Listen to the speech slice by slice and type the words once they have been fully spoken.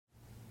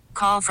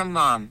Call from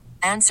mom.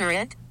 Answer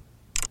it.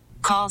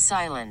 Call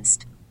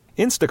silenced.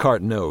 Instacart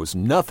knows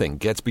nothing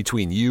gets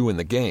between you and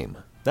the game.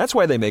 That's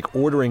why they make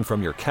ordering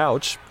from your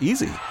couch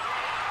easy.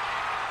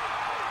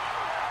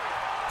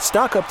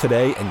 Stock up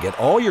today and get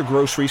all your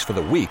groceries for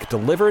the week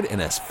delivered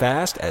in as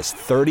fast as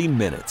 30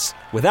 minutes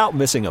without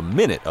missing a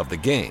minute of the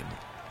game.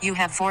 You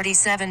have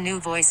 47 new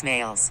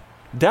voicemails.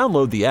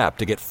 Download the app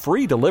to get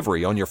free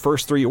delivery on your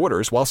first 3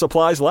 orders while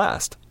supplies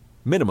last.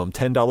 Minimum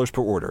 $10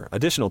 per order.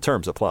 Additional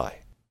terms apply.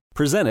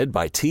 Presented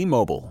by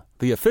T-Mobile,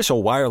 the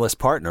official wireless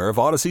partner of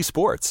Odyssey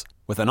Sports.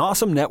 With an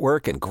awesome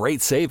network and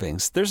great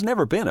savings, there's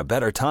never been a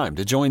better time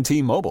to join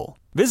T-Mobile.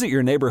 Visit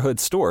your neighborhood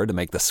store to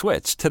make the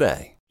switch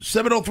today.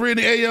 7:03 in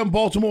the a.m.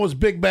 Baltimore's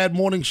Big Bad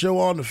Morning Show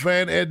on The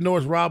Fan. Ed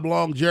Norris, Rob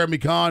Long, Jeremy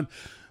Kahn.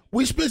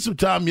 We spent some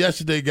time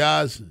yesterday,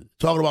 guys,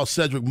 talking about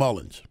Cedric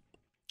Mullins.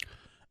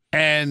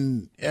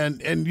 And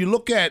you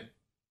look at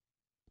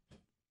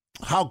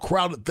how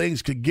crowded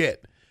things could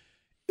get.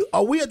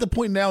 Are we at the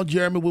point now,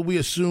 Jeremy, where we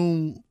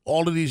assume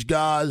all of these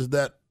guys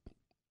that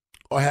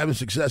are having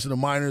success in the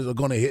minors are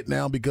going to hit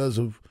now because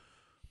of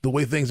the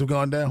way things have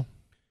gone down?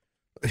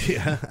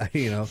 Yeah,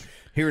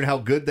 hearing how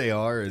good they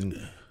are,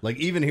 and like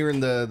even hearing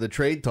the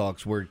trade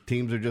talks where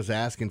teams are just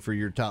asking for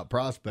your top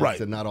prospects, right,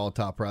 and not all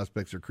top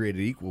prospects are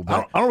created equal.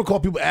 But I don't recall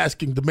people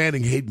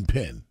demanding Hayden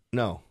Penn.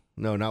 No,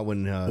 not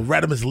when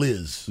Radimus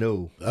Liz.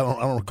 No, I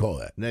don't recall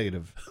that.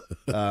 Negative.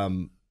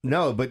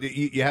 No, but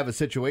you have a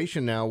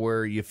situation now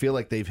where you feel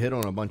like they've hit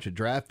on a bunch of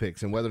draft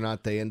picks, and whether or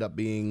not they end up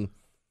being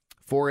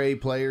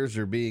 4A players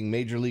or being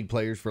major league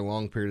players for a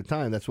long period of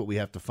time, that's what we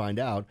have to find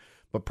out.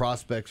 But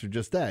prospects are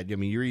just that. I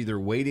mean, you're either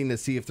waiting to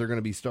see if they're going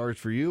to be stars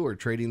for you or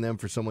trading them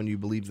for someone you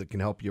believe that can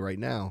help you right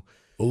now.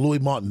 Well, Louis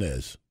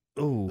Martinez.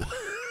 Oh,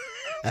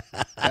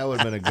 that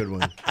would have been a good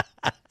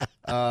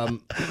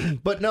one.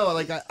 But no,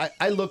 like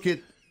I look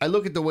at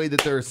the way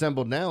that they're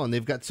assembled now, and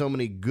they've got so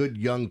many good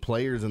young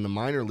players in the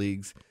minor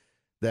leagues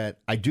that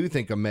I do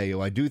think of Mayo,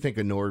 I do think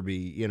of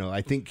Norby,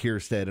 I think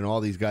Kierstead and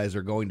all these guys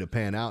are going to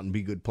pan out and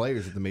be good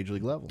players at the major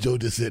league level. Joe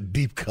just said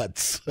deep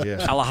cuts.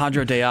 Yeah.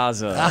 Alejandro De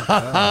Aza.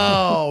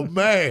 Oh,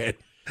 man.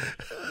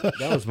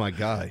 That was my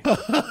guy.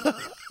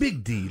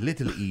 Big D,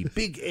 little E,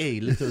 big A,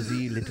 little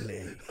Z, little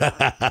A.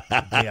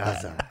 De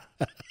Aza.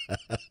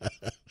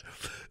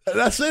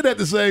 And I say that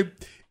to say,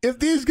 if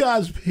these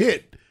guys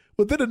hit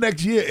within the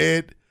next year,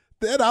 Ed,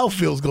 that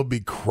outfield's going to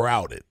be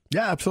crowded.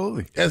 Yeah,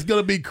 absolutely. It's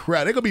going to be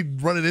crowded. They're going to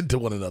be running into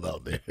one another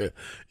out there.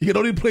 You can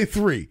only play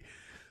 3.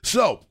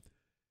 So,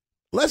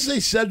 let's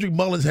say Cedric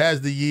Mullins has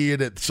the year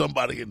that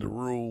somebody in the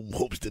room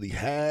hopes that he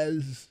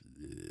has.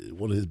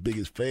 One of his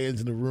biggest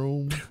fans in the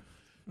room.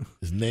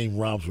 His name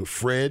rhymes with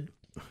Fred.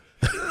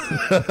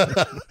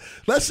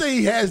 Let's say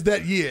he has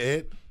that year,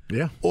 Ed.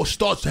 Yeah. Or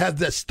has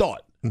that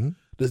start. Mm-hmm.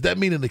 Does that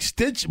mean an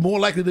extension? More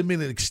likely to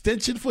mean an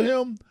extension for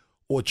him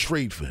or a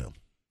trade for him?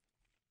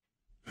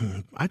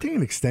 I think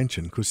an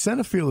extension, because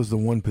center field is the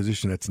one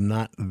position that's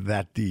not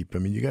that deep. I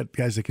mean, you got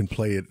guys that can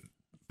play it,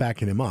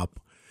 backing him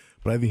up,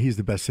 but I think he's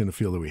the best center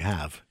fielder we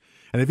have.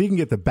 And if he can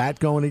get the bat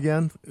going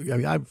again, I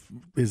mean,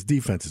 his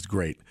defense is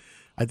great.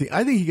 I think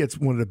he gets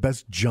one of the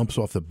best jumps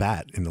off the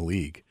bat in the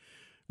league,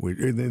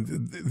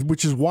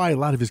 which is why a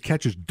lot of his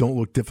catches don't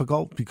look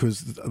difficult,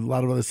 because a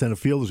lot of other center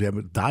fielders we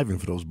have diving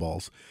for those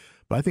balls.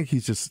 But I think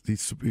he's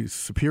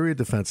superior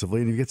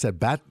defensively, and if he gets that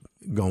bat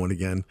going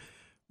again,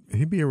 I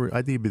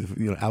think he'd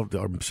be out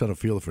our center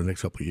fielder for the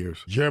next couple of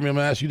years. Jeremy, I'm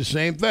going to ask you the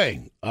same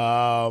thing.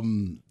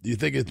 Do you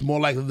think it's more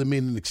likely to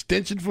mean an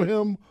extension for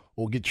him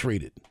or get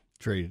traded?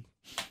 Traded.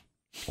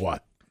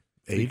 What?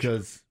 Age?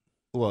 Because,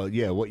 well,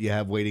 yeah, what you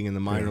have waiting in the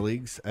minor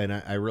leagues, and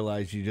I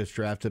realize you just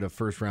drafted a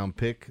first-round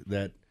pick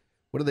that,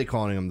 what are they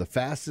calling him, the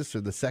fastest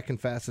or the second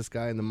fastest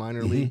guy in the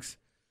minor leagues?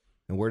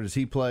 And where does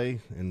he play?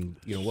 And,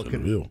 what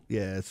could –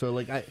 yeah, so,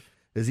 like,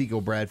 Ezekiel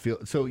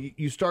Bradfield. So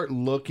you start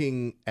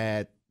looking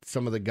at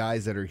some of the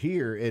guys that are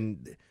here,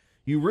 and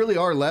you really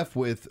are left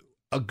with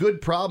a good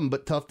problem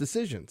but tough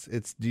decisions.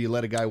 It's, do you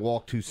let a guy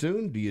walk too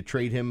soon? Do you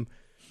trade him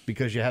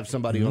because you have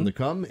somebody on the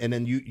come? And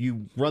then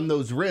you run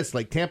those risks.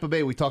 Like Tampa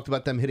Bay, we talked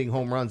about them hitting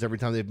home runs every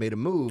time they've made a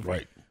move.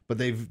 Right. But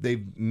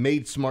they've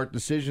made smart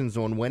decisions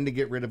on when to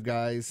get rid of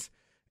guys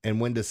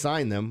and when to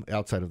sign them,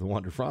 outside of the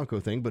Wander Franco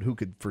thing, but who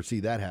could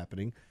foresee that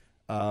happening?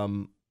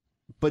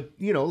 But,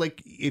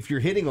 like if you're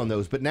hitting on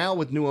those, but now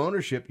with new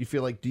ownership, you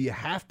feel like, do you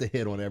have to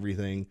hit on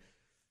everything?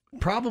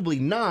 Probably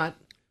not,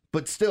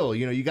 but still,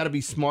 you got to be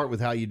smart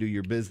with how you do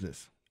your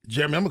business.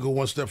 Jeremy, I'm going to go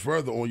one step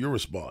further on your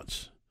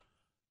response.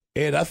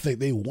 Ed, I think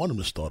they want him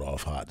to start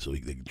off hot so they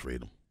can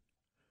trade him.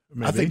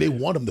 Maybe. I think they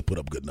want him to put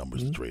up good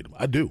numbers to trade him.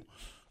 I do.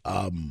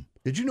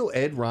 Did you know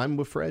Ed rhymed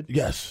with Fred?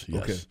 Yes.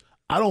 Okay.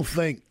 I don't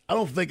think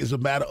it's a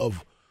matter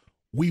of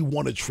we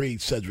want to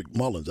trade Cedric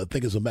Mullins. I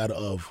think it's a matter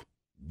of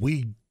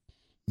we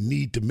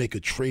need to make a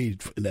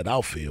trade in that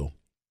outfield.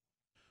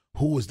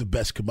 Who is the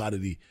best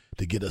commodity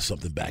to get us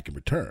something back in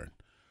return?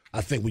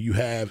 I think when you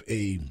have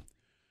a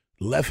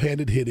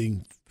left-handed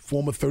hitting,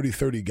 former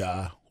 30-30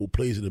 guy who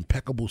plays an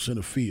impeccable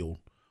center field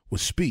with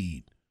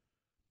speed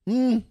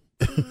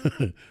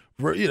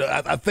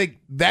I think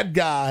that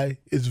guy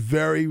is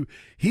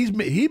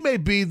he may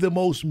be the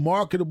most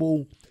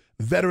marketable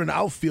veteran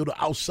outfielder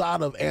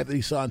outside of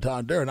Anthony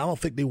Santander, and I don't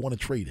think they want to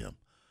trade him.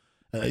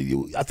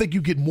 I think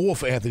you get more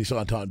for Anthony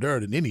Santander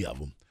than any of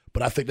them,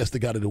 but I think that's the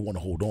guy that they want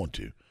to hold on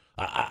to.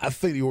 I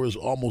think the Orioles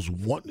almost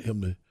want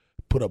him to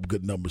put up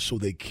good numbers so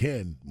they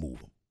can move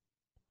him.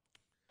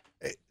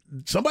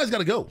 Somebody's got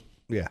to go.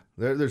 Yeah,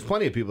 there's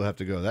plenty of people that have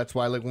to go. That's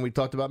why, like when we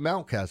talked about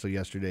Mountcastle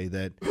yesterday,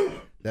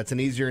 that's an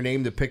easier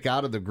name to pick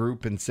out of the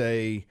group and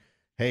say,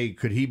 hey,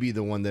 could he be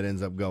the one that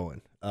ends up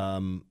going?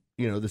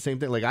 The same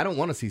thing. Like, I don't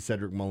want to see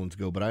Cedric Mullins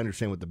go, but I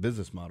understand what the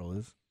business model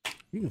is.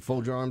 You can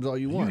fold your arms all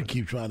you want. You can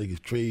keep trying to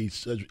trade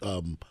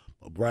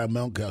Brian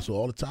Mountcastle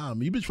all the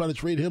time. You've been trying to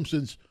trade him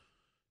since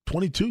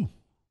 22.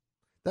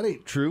 That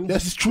ain't true.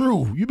 That's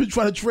true. You've been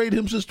trying to trade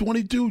him since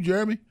 22,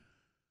 Jeremy.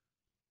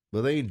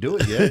 Well, they ain't do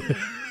it yet.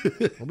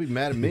 Don't be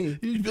mad at me.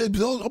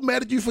 I'm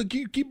mad at you for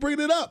keep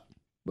bringing it up.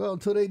 Well,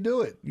 until they do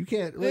it. You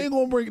can't. They ain't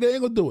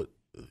gonna do it.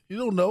 You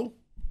don't know.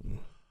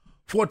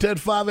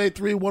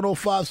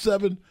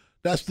 410-583-1057.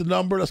 That's the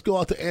number. Let's go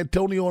out to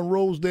Antonio in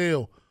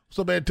Rosedale. What's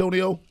up,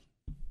 Antonio?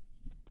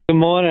 Good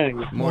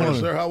morning. Morning,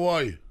 sir. How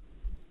are you?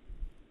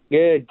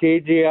 Good.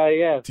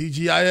 TGIF.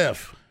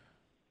 TGIF.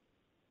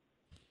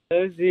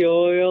 Is the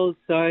Orioles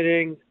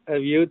signing a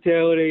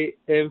utility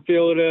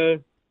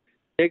infielder?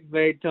 Nick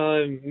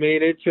Mayton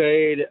made a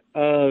trade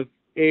of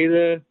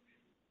either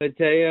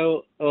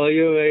Mateo or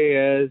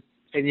Urias,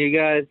 and you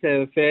guys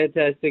have a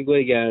fantastic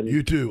weekend.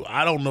 You too.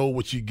 I don't know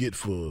what you get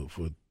for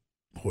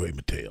Jorge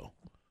Mateo. What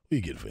do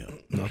you get for him?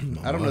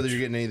 I don't know that you're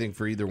getting anything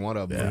for either one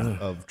of them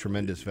of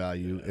tremendous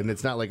value. And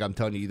it's not like I'm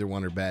telling you either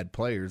one are bad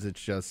players.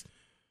 It's just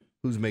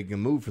who's making a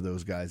move for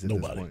those guys at this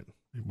point.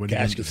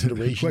 Cash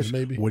considerations,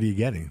 maybe. What are you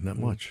getting? Not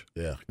much.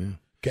 Yeah.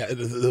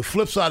 The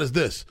flip side is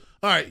this.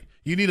 All right,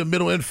 you need a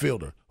middle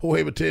infielder.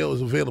 Jorge Mateo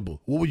is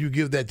available. What would you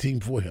give that team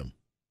for him?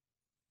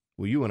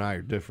 Well, you and I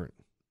are different.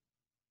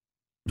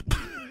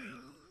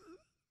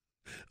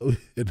 In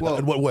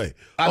what way?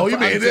 You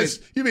mean this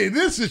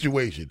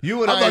situation?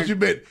 You and I thought you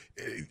meant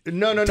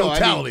no.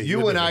 Totality.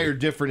 You and I are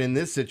different in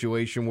this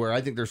situation where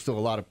I think there's still a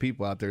lot of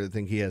people out there that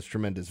think he has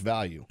tremendous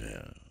value.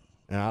 Yeah,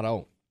 and I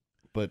don't.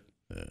 But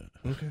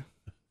okay.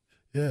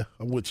 Yeah,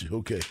 I'm with you.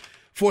 Okay.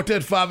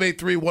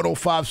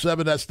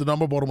 410-583-1057. That's the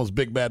number. Baltimore's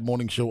Big Bad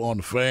Morning Show on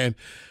the Fan.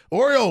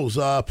 Orioles,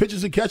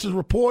 pitches and catches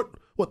report.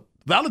 What?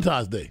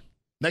 Valentine's Day.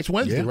 Next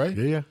Wednesday, right?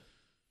 Yeah.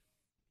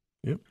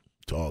 Yep.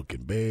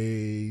 Talking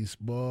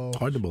baseball.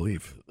 Hard to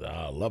believe.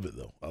 I love it,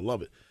 though. I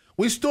love it.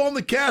 We storm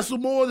the castle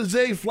more. The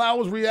Zay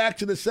Flowers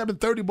reaction at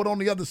 7:30, but on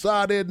the other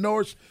side, Ed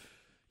Norris,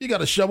 you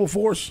got a shovel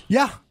for us?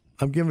 Yeah.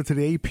 I'm giving it to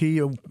the AP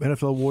of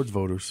NFL Awards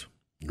voters.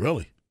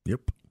 Really?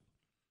 Yep.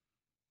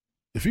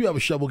 If you have a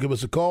shovel, give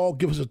us a call.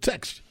 Give us a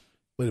text.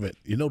 Wait a minute.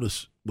 You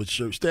notice what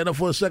shirt? Stand up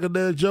for a second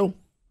there, Joe.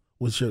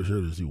 What shirt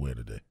is he wearing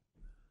today?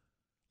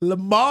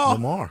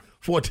 Lamar.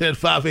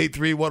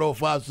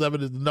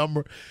 410-583-1057 is the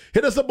number.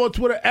 Hit us up on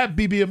Twitter at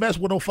BBMS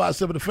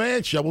 1057 The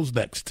Fan. Shovels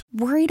next.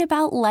 Worried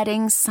about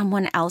letting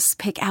someone else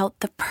pick out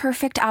the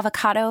perfect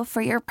avocado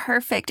for your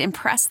perfect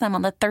impress them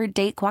on the third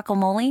date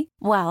guacamole?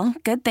 Well,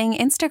 good thing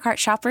Instacart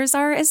shoppers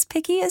are as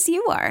picky as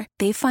you are.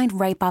 They find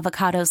ripe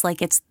avocados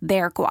like it's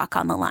their guac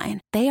on the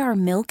line. They are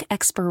milk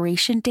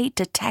expiration date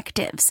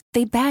detectives.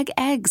 They bag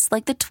eggs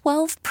like the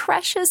 12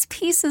 precious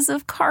pieces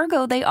of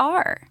cargo they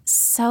are.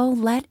 So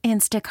let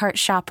Instacart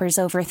shoppers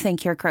overthink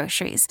your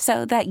groceries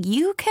so that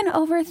you can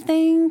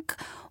overthink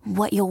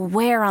what you'll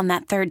wear on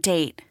that third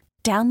date.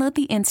 Download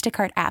the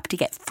Instacart app to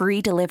get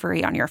free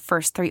delivery on your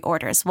first 3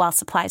 orders while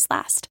supplies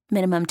last.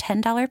 Minimum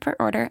 $10 per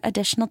order.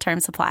 Additional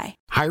terms apply.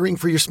 Hiring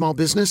for your small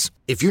business?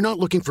 If you're not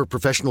looking for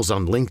professionals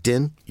on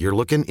LinkedIn, you're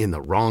looking in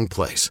the wrong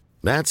place.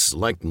 That's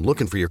like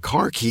looking for your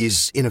car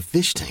keys in a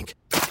fish tank.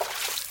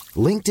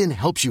 LinkedIn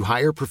helps you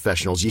hire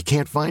professionals you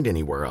can't find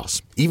anywhere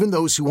else, even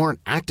those who aren't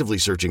actively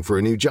searching for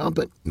a new job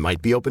but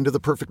might be open to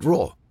the perfect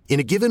role. In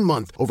a given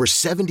month, over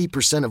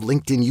 70% of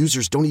LinkedIn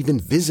users don't even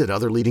visit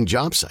other leading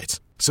job sites.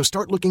 So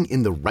start looking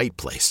in the right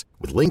place.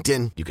 With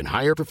LinkedIn, you can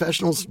hire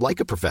professionals like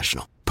a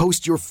professional.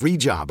 Post your free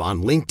job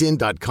on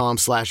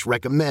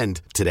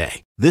linkedin.com/recommend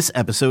today. This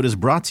episode is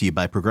brought to you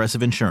by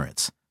Progressive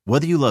Insurance.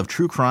 Whether you love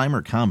true crime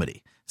or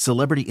comedy,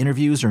 celebrity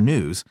interviews or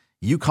news,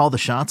 you call the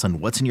shots on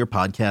what's in your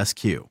podcast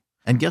queue.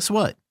 And guess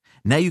what?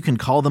 Now you can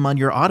call them on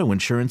your auto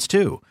insurance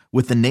too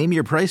with the Name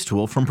Your Price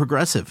tool from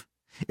Progressive.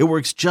 It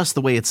works just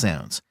the way it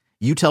sounds.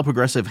 You tell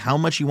Progressive how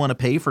much you want to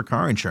pay for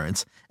car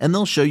insurance, and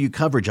they'll show you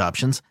coverage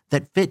options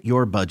that fit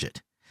your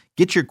budget.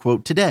 Get your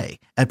quote today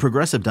at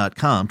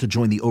Progressive.com to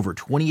join the over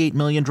 28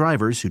 million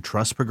drivers who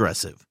trust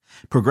Progressive.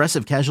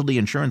 Progressive Casualty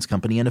Insurance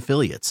Company and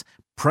Affiliates.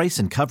 Price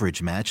and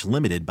coverage match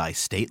limited by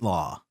state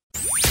law.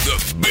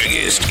 The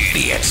biggest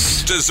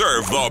idiots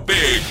deserve the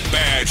big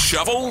bad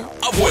shovel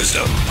of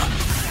wisdom.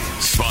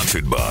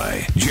 Sponsored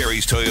by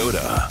Jerry's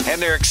Toyota.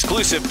 And their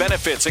exclusive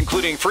benefits,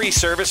 including free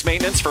service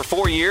maintenance for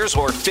 4 years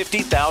or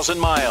 50,000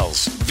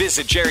 miles.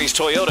 Visit Jerry's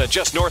Toyota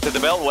just north of the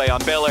Beltway on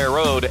Bel Air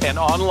Road and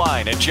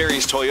online at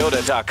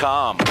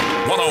jerrystoyota.com.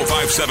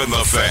 1057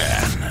 The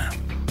Fan.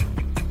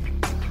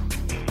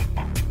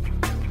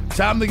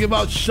 Time to give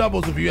out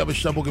shovels. If you have a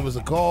shovel, give us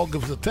a call.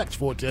 Give us a text,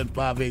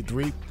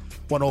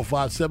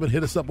 410-583-1057.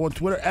 Hit us up on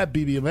Twitter at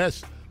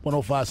BBMS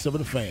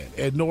 1057 The Fan.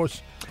 Ed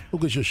Norris, who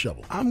gets your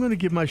shovel? I'm going to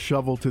give my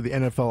shovel to the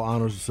NFL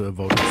honors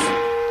voters.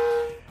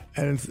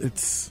 And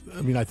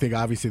I think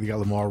obviously they got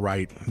Lamar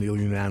right,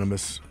 nearly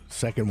unanimous.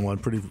 Second one,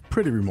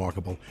 pretty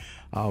remarkable.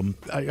 I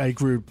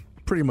agree with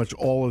pretty much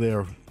all of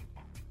their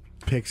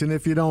picks. And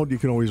if you don't, you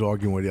can always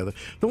argue one or the other.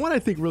 The one I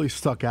think really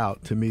stuck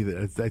out to me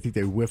that I think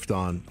they whiffed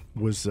on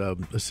was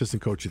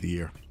Assistant Coach of the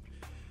Year.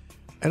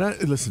 And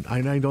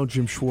I know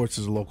Jim Schwartz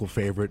is a local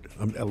favorite.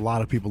 A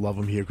lot of people love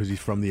him here because he's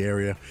from the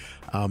area.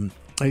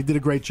 He did a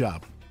great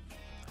job.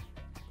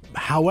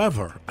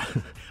 However,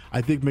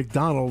 I think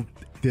McDonald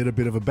did a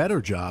bit of a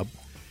better job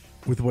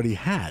with what he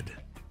had.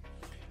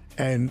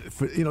 And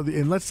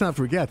and let's not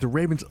forget, the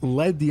Ravens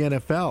led the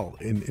NFL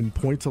in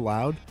points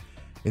allowed,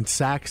 in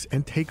sacks,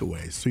 and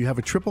takeaways. So you have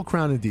a triple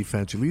crown in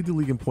defense. You lead the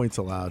league in points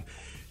allowed.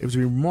 It was a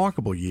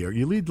remarkable year.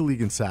 You lead the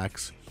league in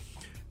sacks.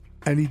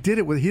 And he did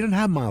it he didn't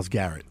have Myles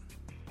Garrett.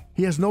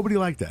 He has nobody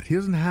like that. He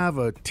doesn't have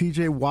a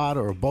T.J. Watt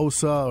or a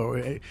Bosa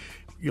or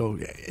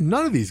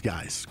none of these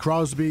guys.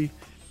 Crosby.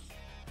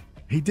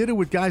 He did it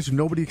with guys who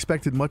nobody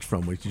expected much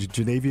from, which is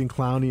Janavian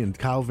Clowney and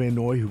Kyle Van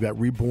Noy, who got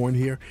reborn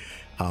here,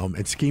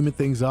 and scheming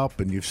things up.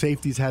 And your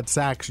safeties had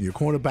sacks, and your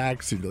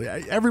cornerbacks. And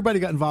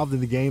everybody got involved in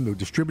the game. They were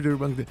distributed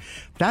among them.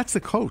 That's the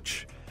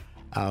coach.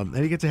 And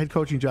he gets a head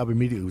coaching job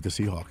immediately with the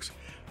Seahawks.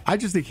 I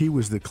just think he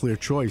was the clear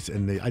choice,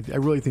 and I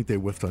really think they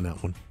whiffed on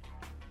that one.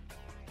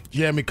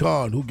 Jeremy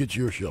Kahn, who gets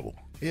your shovel?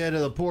 Yeah, to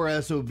the poor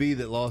SOB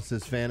that lost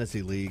his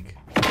fantasy league.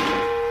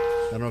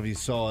 I don't know if you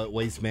saw it,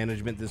 Waste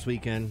Management this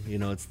weekend.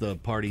 It's the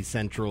party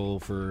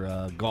central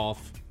for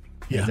golf.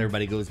 Yeah. As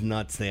everybody goes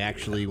nuts. They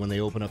actually, when they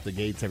open up the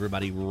gates,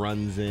 everybody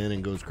runs in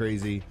and goes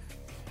crazy.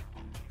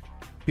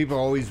 People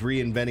are always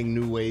reinventing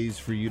new ways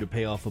for you to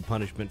pay off a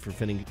punishment for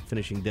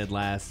finishing dead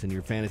last in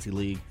your fantasy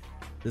league.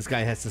 This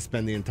guy has to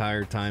spend the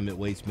entire time at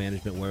Waste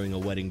Management wearing a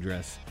wedding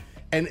dress.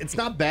 And it's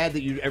not bad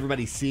that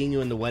everybody's seeing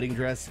you in the wedding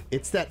dress.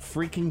 It's that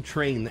freaking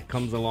train that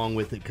comes along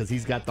with it because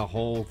he's got the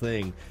whole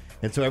thing.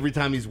 And so every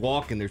time he's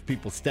walking, there's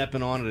people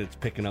stepping on it. It's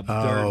picking up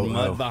dirt and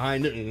mud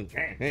behind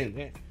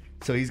it.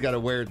 So he's got to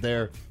wear it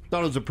there.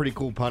 Thought it was a pretty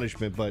cool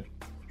punishment, but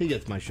he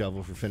gets my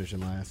shovel for finishing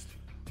last.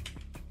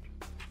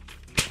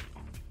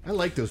 I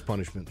like those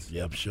punishments.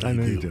 Yeah, I'm sure I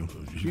know you do.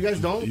 You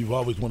guys don't? You've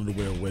always wanted to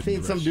wear a wedding Seen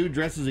dress. some dude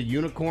dressed as a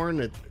unicorn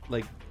that,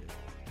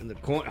 in the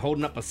corner,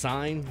 holding up a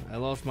sign. I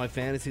lost my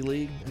fantasy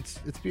league. It's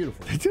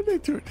beautiful.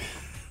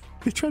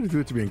 They tried to do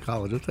it to me in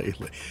college. I'll tell you.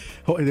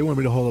 They wanted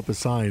me to hold up a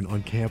sign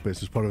on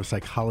campus as part of a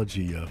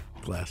psychology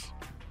class.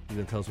 You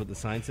gonna tell us what the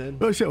sign said?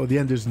 Oh, sure. Well, the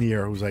end is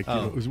near. It was like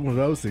it was one of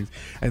those things.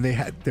 And they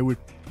were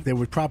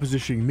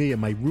propositioning me and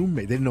my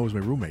roommate. They didn't know it was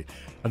my roommate.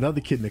 Another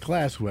kid in the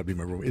class who had to be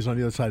my roommate is on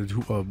the other side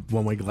of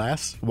one-way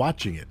glass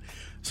watching it.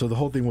 So the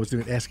whole thing was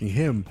asking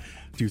him,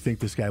 "Do you think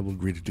this guy will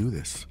agree to do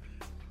this?"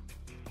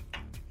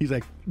 He's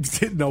like,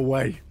 "No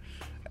way."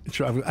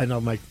 And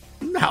I'm like,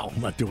 "No,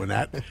 I'm not doing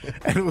that."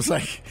 And it was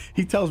like,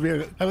 he tells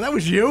me, "Oh, that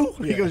was you?"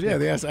 He goes, "Yeah,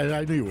 they asked,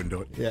 I knew you wouldn't do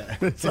it." Yeah.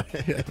 It's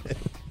like, yeah.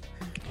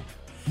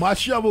 My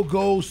shovel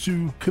goes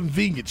to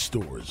convenience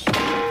stores.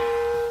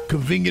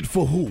 Convenient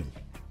for who?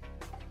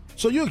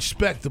 So you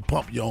expect to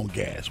pump your own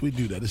gas. We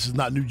do that. This is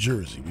not New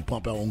Jersey. We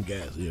pump our own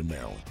gas here in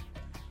Maryland.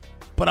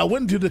 But I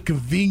went into the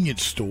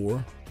convenience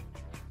store,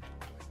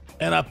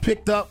 and I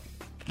picked up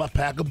my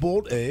pack of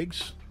boiled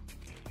eggs.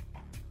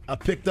 I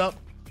picked up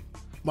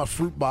my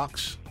fruit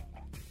box.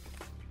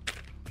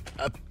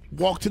 I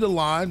walked to the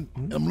line,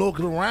 and I'm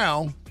looking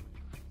around,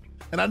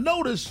 and I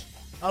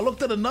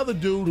looked at another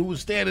dude who was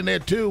standing there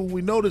too.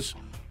 We noticed,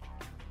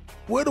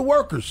 we're the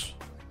workers.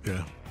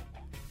 Yeah.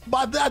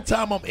 By that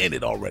time, I'm in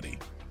it already.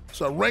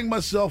 So I rang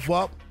myself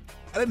up.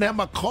 I didn't have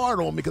my card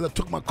on me because I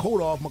took my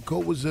coat off. My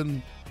coat was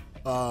in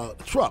the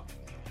truck.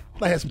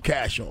 I had some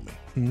cash on me.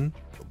 Mm-hmm.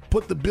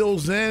 Put the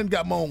bills in,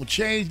 got my own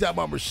change, got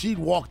my receipt,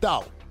 walked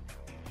out.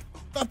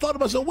 I thought to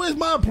myself, where's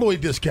my employee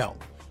discount?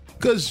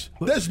 Because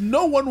there's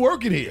no one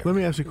working here. Let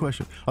me ask you a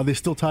question. Are they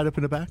still tied up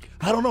in the back?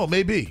 I don't know.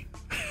 Maybe.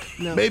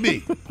 No.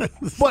 Maybe.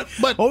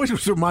 but always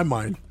was in my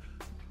mind.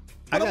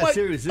 I got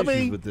serious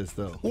issues with this,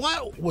 though. Why?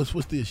 What's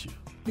the issue?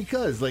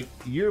 Because,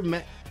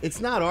 it's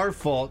not our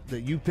fault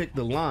that you picked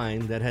the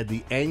line that had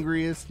the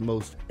angriest,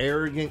 most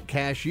arrogant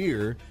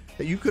cashier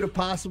that you could have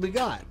possibly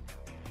got.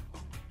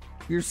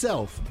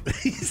 Yourself.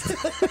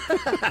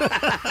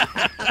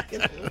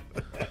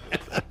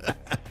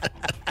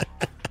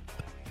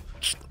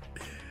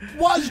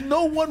 Was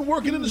no one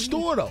working in the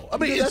store, though? I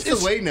mean, that's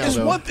the way now,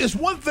 it's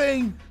one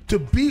thing to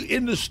be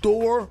in the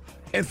store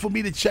and for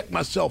me to check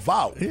myself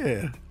out.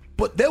 Yeah.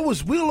 But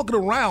we were looking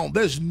around.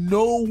 There's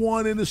no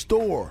one in the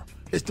store.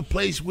 It's the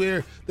place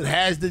that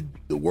has the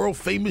world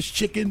famous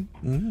chicken.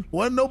 Mm-hmm.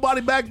 Wasn't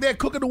nobody back there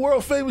cooking the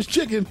world famous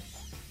chicken.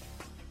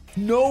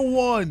 No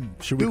one.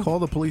 Should we call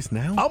the police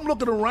now? I'm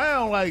looking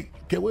around like,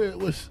 okay,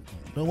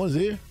 no one's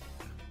here.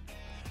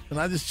 And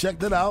I just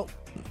checked it out.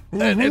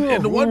 And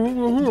the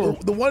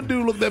one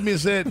dude looked at me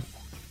and said,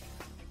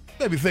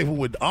 "Maybe thankful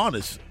we're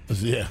honest." I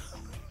said, "Yeah."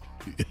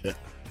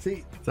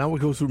 See, that's not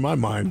what goes through my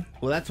mind.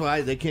 Well, that's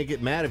why they can't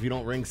get mad if you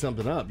don't ring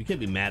something up. You can't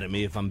be mad at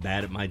me if I'm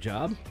bad at my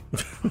job.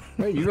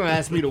 Right? You're going to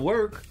ask me to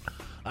work.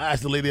 I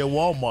asked the lady at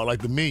Walmart, like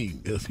the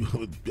meme,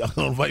 y'all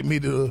going to invite me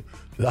to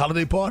the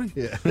holiday party?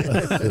 Yeah.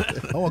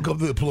 I want to come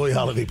to the employee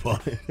holiday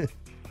party.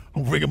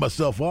 I'm bringing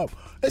myself up.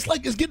 It's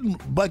like it's getting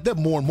like that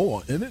more and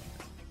more, isn't it?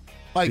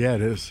 Like, yeah,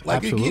 it is. Like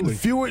Absolutely. it's getting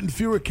fewer and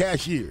fewer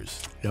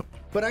cashiers. Yep.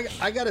 But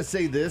I got to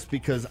say this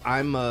because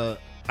I'm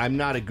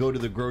not a go to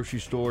the grocery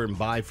store and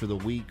buy for the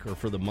week or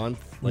for the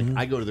month. Like,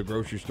 I go to the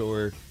grocery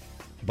store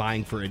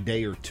buying for a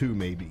day or two,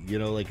 maybe. You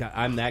know, like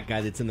I'm that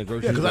guy that's in the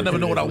grocery store. Yeah, because I never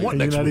know what I want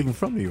next week. You're not even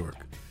from New York.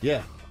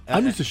 Yeah.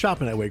 I'm used to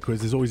shopping that way because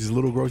there's always these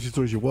little grocery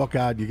stores. You walk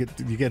out, you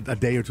get a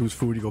day or two's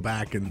food, you go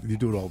back, and you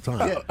do it all the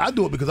time. Yeah, I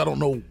do it because I don't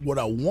know what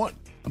I want.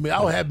 I mean,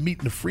 I'll have meat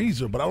in the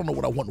freezer, but I don't know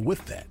what I want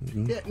with that.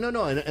 Yeah,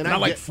 no, and I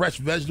like fresh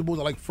vegetables.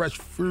 I like fresh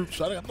fruits.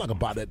 I'm not gonna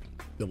buy that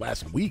the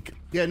last week.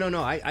 Yeah,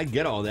 no, I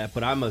get all that,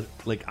 but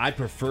I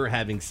prefer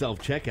having self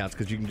checkouts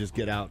because you can just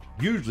get out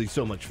usually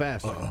so much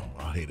faster.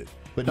 I hate it.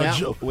 But now,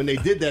 when they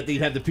did that,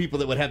 they'd have the people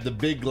that would have the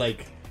big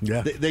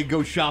they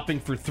go shopping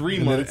for 3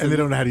 months and they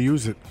don't know how to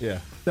use it. Yeah.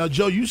 Now,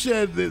 Joe, you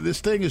said that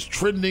this thing is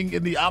trending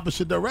in the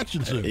opposite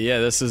direction soon. Yeah,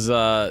 this is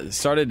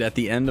started at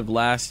the end of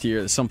last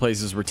year. Some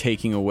places were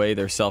taking away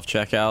their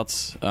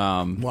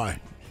self-checkouts. Why?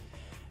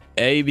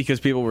 A,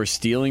 because people were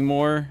stealing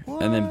more,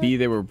 and then B,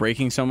 they were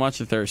breaking so much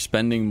that they're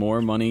spending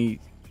more money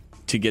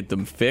to get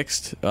them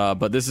fixed.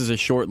 But this is a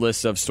short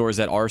list of stores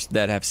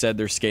that have said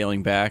they're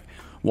scaling back.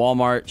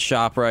 Walmart,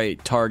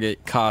 ShopRite,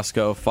 Target,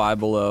 Costco, Five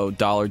Below,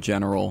 Dollar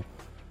General.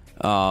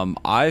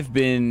 I've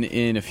been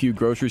in a few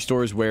grocery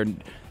stores where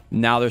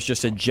now there's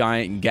just a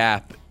giant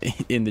gap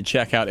in the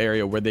checkout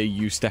area where they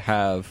used to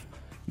have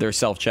their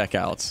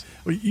self-checkouts.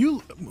 Well,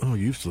 you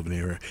used to live in the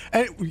area.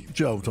 And,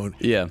 Joe, Tony,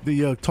 yeah.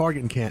 The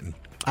Target in Canton.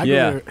 I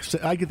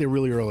get there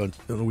really early on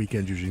the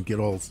weekends usually and get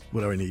all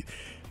whatever I need.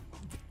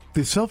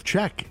 The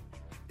self-check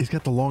has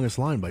got the longest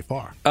line by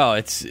far. Oh,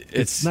 it's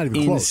not even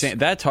insane. close.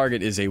 That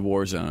Target is a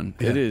war zone.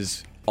 Yeah. It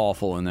is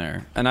awful in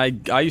there. And I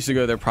used to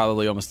go there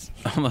probably almost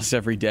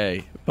every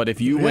day. But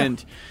if you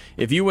went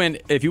on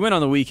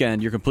the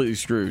weekend, you're completely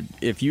screwed.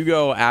 If you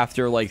go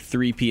after like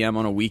 3 p.m.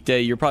 on a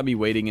weekday, you're probably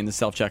waiting in the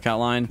self-checkout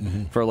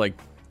line for like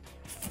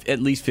at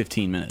least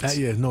 15 minutes.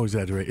 Yeah, no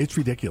exaggeration. It's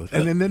ridiculous.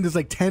 And then there's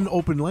like 10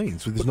 open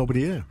lanes, so there's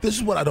nobody there. This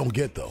is what I don't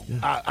get, though.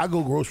 Yeah. I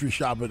go grocery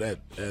shopping at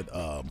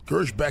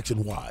Gershbeck's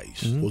and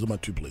Wise. Those are my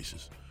two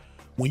places.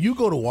 When you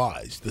go to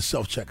Wise, the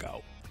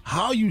self-checkout,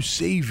 how are you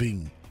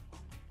saving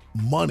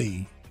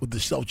money with the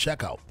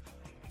self-checkout?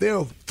 There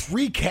are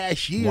 3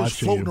 cashiers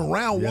floating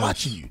around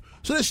watching you.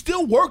 So they're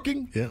still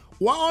working. Yeah.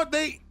 Why aren't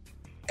they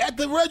at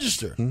the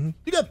register? You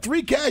got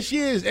 3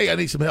 cashiers. Hey, I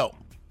need some help.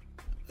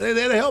 They're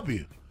there to help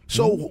you.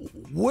 So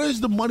where's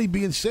the money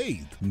being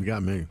saved? You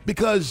got me.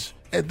 Because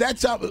at that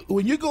time,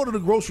 when you go to the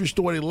grocery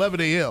store at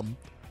 11 a.m.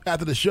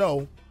 after the show,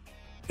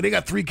 and they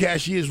got 3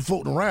 cashiers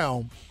floating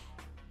around,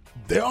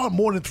 there are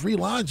more than 3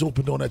 lines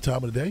open during that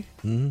time of the day.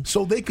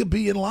 So they could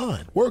be in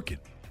line working.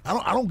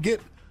 I don't get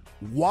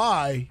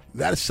why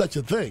that is such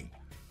a thing.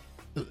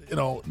 You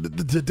know,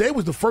 today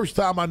was the first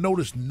time I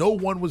noticed no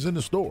one was in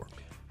the store.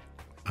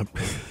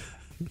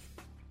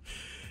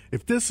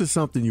 If this is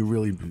something you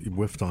really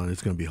whiffed on,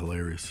 it's going to be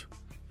hilarious.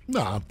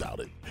 No, I doubt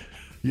it.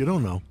 You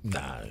don't know.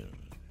 Nah,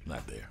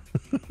 not there.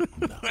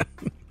 No.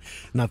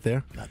 Not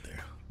there? Not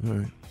there. All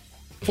right.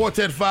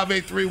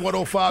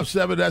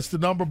 410-583-1057. That's the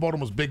number.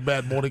 Baltimore's Big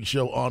Bad Morning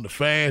Show on the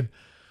Fan.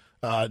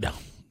 No.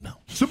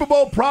 Super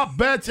Bowl prop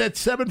bets at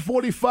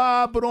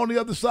 7:45, but on the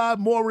other side,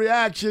 more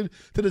reaction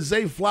to the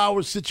Zay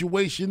Flowers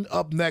situation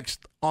up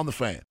next on the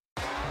Fan.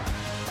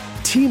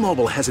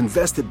 T-Mobile has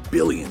invested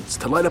billions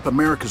to light up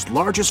America's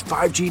largest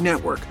 5G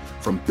network,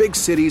 from big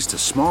cities to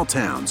small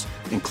towns,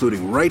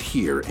 including right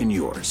here in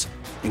yours.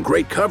 And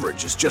great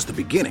coverage is just the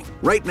beginning.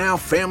 Right now,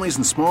 families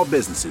and small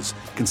businesses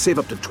can save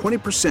up to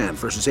 20%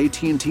 versus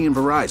AT&T and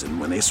Verizon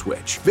when they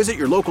switch. Visit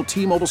your local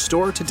T-Mobile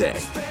store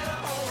today.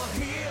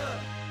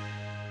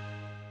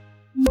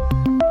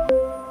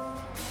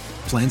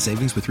 Plan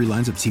savings with 3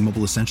 lines of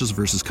T-Mobile Essentials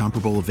versus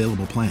comparable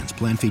available plans.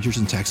 Plan features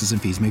and taxes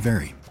and fees may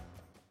vary.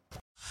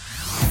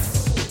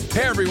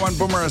 Hey everyone,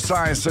 Boomer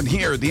Esiason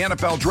here. The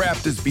NFL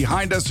Draft is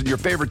behind us and your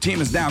favorite team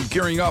is now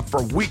gearing up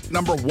for week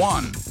number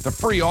 1. The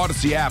free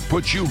Odyssey app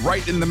puts you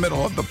right in the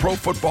middle of the pro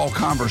football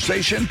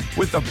conversation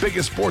with the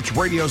biggest sports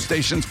radio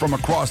stations from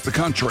across the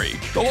country.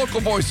 The local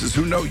voices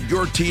who know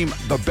your team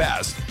the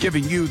best,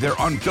 giving you their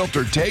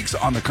unfiltered takes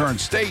on the current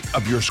state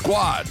of your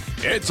squad.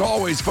 It's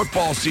always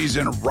football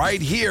season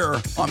right here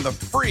on the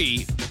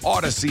free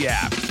Odyssey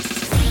app.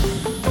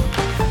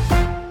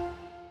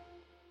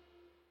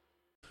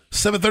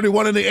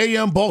 7:31 in the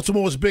a.m.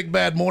 Baltimore's Big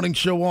Bad Morning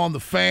Show on the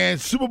Fan.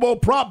 Super Bowl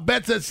prop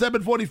bets at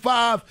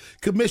 7:45.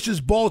 Commissions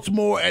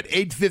Baltimore at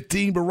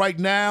 8:15. But right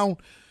now,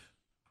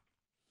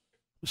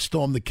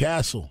 storm the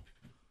castle.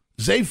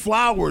 Zay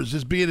Flowers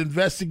is being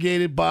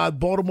investigated by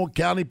Baltimore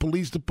County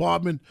Police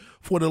Department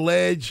for an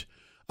alleged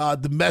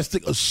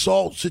domestic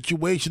assault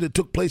situation that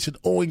took place in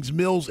Owings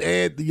Mills.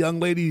 And the young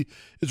lady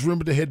is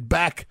rumored to head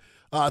back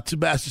to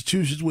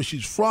Massachusetts, where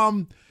she's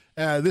from.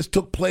 This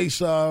took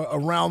place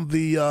around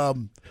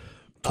the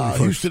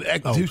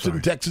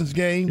Houston Texans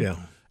game. Yeah.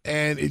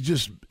 And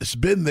it's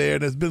been there.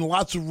 There's been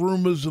lots of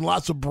rumors and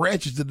lots of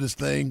branches to this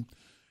thing.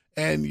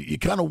 And you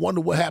kind of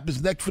wonder what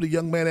happens next for the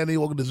young man and the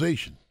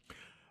organization.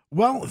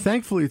 Well,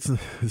 thankfully,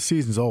 the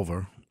season's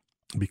over,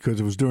 because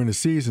if it was during the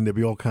season, there'd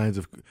be all kinds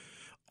of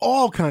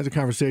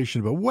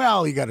conversation about,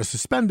 well, you got to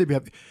suspend him. He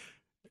hasn't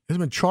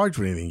been charged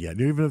with anything yet.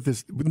 Even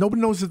if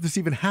nobody knows if this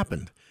even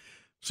happened.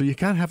 So you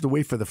kind of have to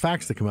wait for the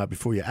facts to come out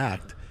before you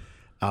act.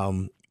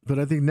 But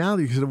I think now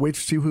you should wait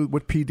to see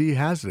what PD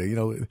has today. You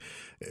know,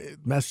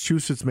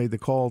 Massachusetts made the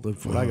call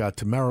I got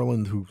to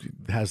Maryland, who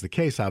has the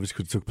case, obviously,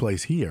 because it took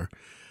place here.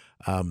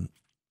 But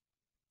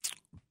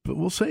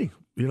we'll see.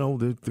 You know,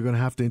 they're going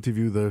to have to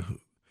interview the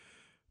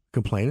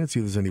complainant, see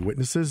if there's any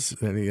witnesses,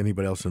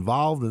 anybody else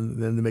involved,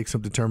 and then to make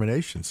some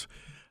determinations.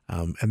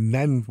 And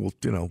then we'll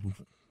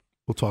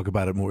talk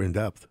about it more in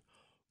depth.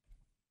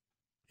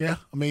 Yeah,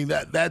 I mean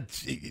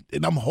that's,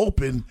 and I'm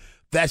hoping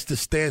that's the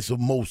stance of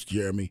most,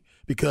 Jeremy,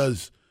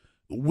 because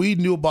we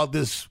knew about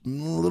this a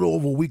little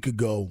over a week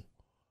ago,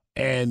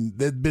 and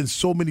there'd been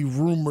so many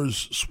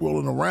rumors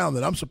swirling around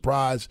that I'm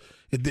surprised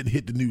it didn't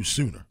hit the news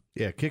sooner.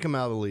 Yeah, kick him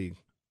out of the league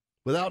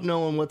without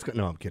knowing what's going.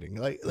 No, I'm kidding.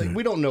 Like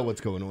we don't know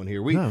what's going on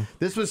here.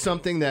 This was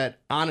something that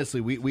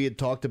honestly we had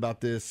talked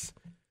about this.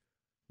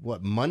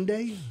 What,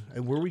 Monday?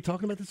 Were we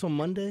talking about this on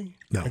Monday?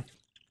 No.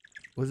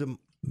 Was it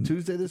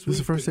Tuesday this week? This is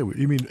the first day.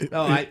 You mean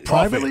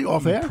privately,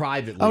 off air?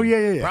 Privately. Oh,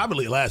 yeah.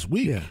 Privately last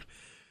week. Yeah.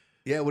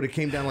 Yeah, it would have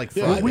came down like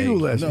Friday. We knew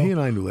last. He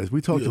and I knew last. We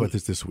talked about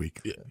this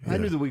week. Yeah. I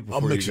knew the week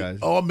before you guys.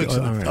 I'm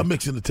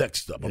mixing the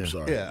text up. I'm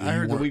sorry. Yeah, I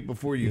heard the week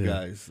before you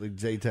guys. Like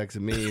Zay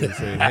texted me and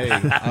saying, "Hey,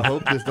 I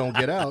hope this don't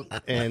get out."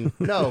 And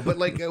no, but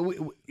like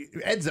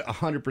Ed's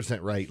 100%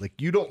 right. Like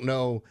you don't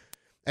know,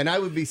 and I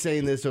would be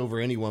saying this over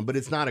anyone, but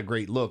it's not a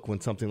great look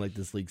when something like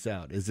this leaks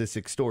out. Is this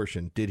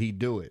extortion? Did he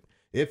do it?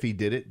 If he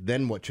did it,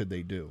 then what should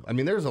they do? I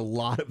mean, there's a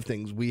lot of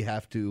things we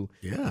have to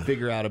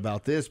figure out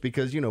about this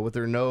because with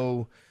their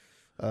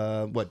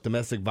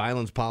domestic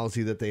violence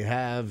policy that they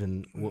have,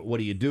 and what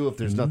do you do if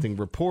there's nothing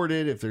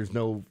reported, if there's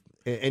no,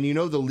 and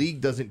the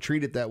league doesn't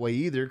treat it that way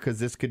either, because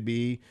this could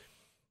be,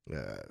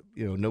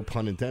 no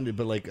pun intended,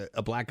 but like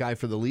a black eye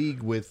for the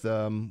league with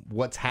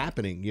what's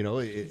happening,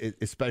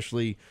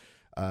 especially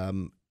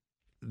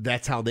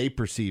that's how they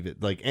perceive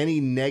it. Like any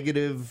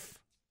negative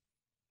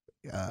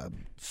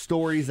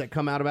stories that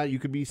come out about it, you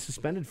could be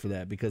suspended for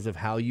that because of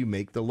how you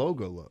make the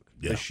logo look,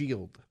 the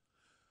shield.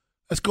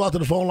 Let's go out to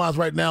the phone lines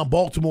right now.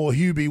 Baltimore,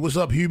 Hubie. What's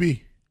up,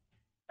 Hubie?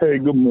 Hey,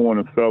 good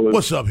morning, fellas.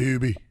 What's up,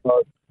 Hubie?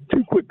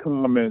 2 quick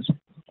comments.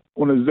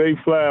 On the Zay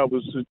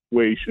Flowers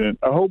situation,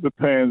 I hope it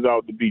pans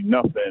out to be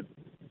nothing.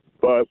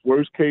 But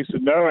worst case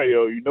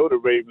scenario, the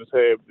Ravens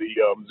have the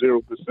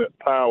 0%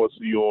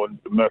 policy on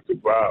domestic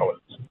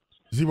violence.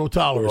 Zero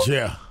tolerance,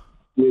 yeah.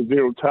 Yeah,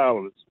 zero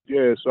tolerance.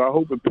 Yeah, so I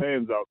hope it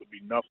pans out to be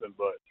nothing.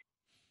 But,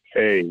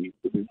 hey,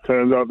 if it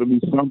turns out to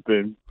be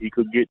something, he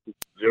could get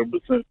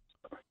 0%.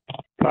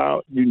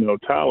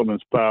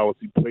 Tolerance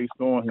policy placed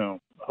on him.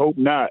 I hope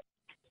not.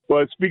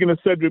 But speaking of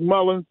Cedric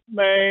Mullins,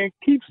 man,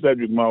 keep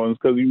Cedric Mullins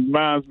because he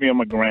reminds me of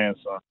my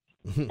grandson.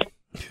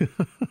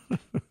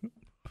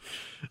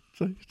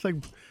 It's like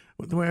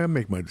the way I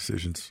make my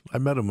decisions. I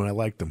met him and I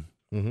liked him.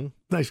 Mm-hmm.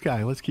 Nice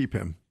guy. Let's keep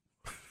him.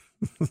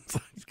 He's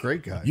a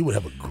great guy. You would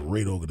have a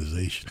great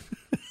organization.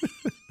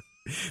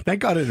 Thank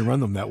God I didn't run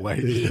them that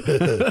way.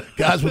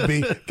 guys would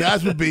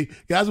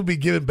be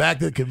giving back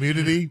to the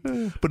community,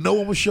 but no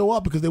one would show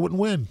up because they wouldn't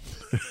win.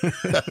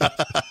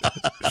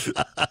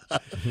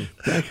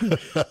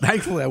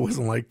 Thankfully, I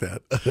wasn't like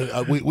that.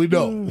 We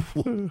know.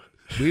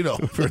 We know.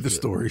 I've heard the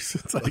stories.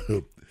 It's like,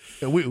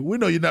 and we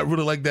know you're not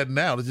really like that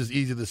now. It's just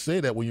easy to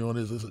say that when you're on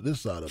this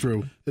side of it.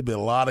 True. There've been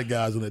a lot of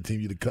guys on that team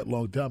you'd have cut a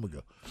long time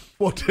ago.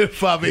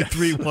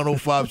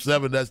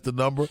 410-583-1057. That's the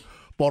number.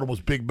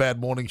 Baltimore's Big Bad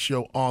Morning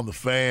Show on the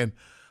Fan.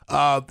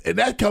 And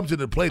that comes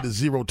into play, the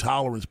zero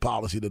tolerance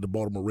policy that the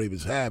Baltimore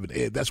Ravens have.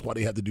 And that's why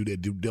they have to do their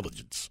due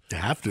diligence. They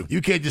have to. You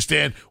can't just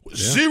stand,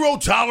 zero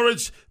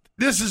tolerance.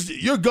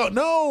 You got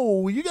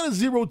a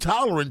zero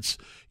tolerance.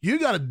 You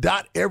got to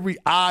dot every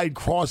I and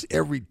cross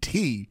every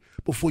T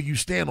before you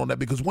stand on that,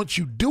 because once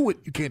you do it,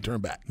 you can't turn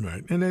back.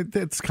 Right. And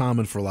that's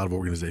common for a lot of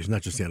organizations,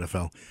 not just the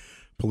NFL.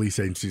 Police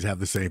agencies have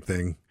the same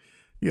thing.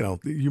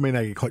 You may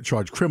not get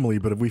charged criminally,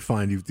 but if we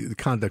find the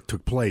conduct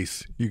took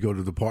place, you go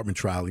to department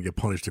trial and get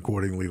punished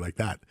accordingly like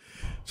that.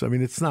 So, I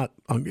mean, it's not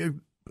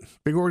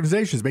big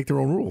organizations make their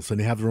own rules and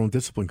they have their own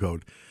discipline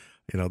code.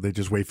 They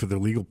just wait for the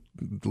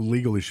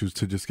legal issues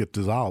to just get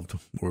dissolved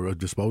or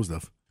disposed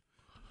of.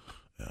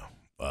 Yeah.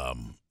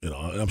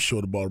 I'm sure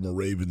the Baltimore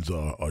Ravens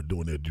are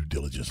doing their due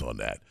diligence on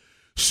that.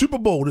 Super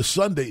Bowl this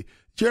Sunday.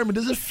 Jeremy,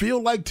 does it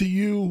feel like to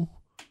you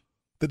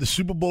that the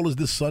Super Bowl is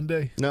this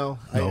Sunday? No.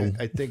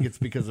 I think it's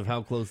because of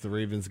how close the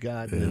Ravens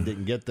got and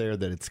didn't get there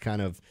that it's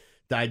kind of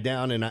died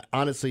down. And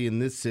honestly, in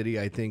this city,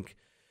 I think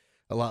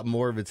a lot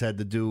more of it's had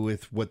to do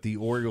with what the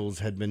Orioles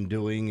had been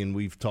doing, and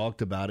we've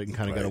talked about it and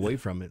kind of got away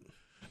from it.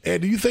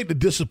 And do you think the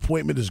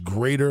disappointment is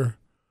greater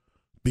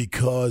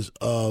because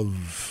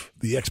of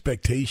the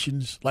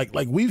expectations. Like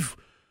we've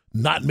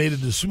not made it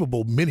to the Super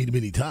Bowl many,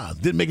 many times.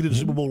 Didn't make it to the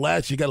Super Bowl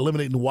last year. Got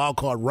eliminated in the wild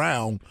card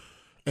round,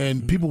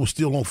 and people were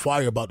still on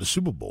fire about the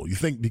Super Bowl. You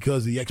think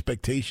because the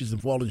expectations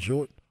have fallen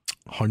short?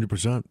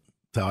 100%.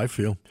 That's how I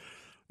feel.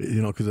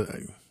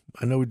 Because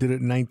I know we did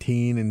it in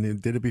 19, and they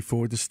did it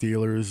before with the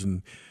Steelers,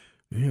 and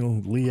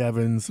Lee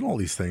Evans and all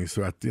these things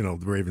throughout the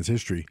Ravens'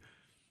 history.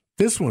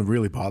 This one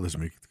really bothers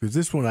me because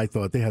this one I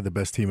thought they had the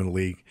best team in the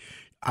league.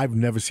 I've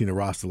never seen a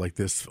roster like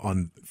this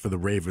for the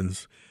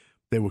Ravens.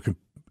 They were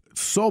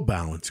so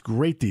balanced,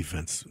 great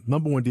defense,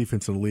 number one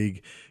defense in the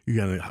league. You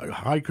got a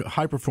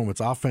high performance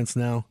offense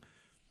now,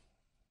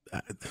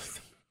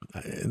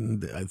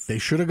 and they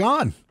should have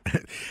gone.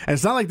 And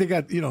it's not like they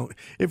got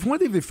If one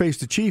day they faced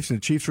the Chiefs and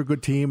the Chiefs were a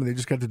good team and they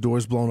just got the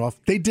doors blown off,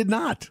 they did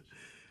not.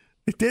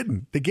 They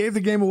didn't. They gave the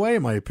game away,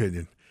 in my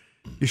opinion.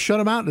 You shut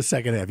them out in the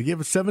second half. You gave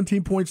it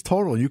 17 points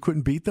total, and you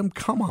couldn't beat them?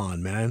 Come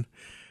on, man.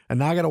 And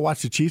now I got to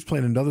watch the Chiefs play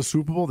in another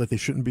Super Bowl that they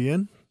shouldn't be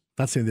in?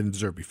 Not saying they didn't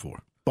deserve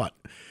before, but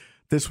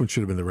this one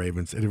should have been the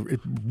Ravens. It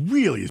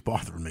really is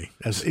bothering me.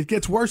 As it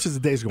gets worse as the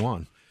days go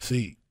on.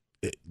 See,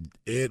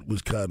 Ed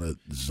was kind of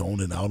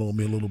zoning out on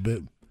me a little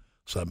bit,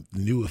 so I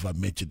knew if I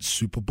mentioned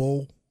Super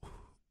Bowl,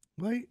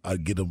 right,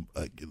 I'd get him.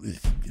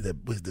 That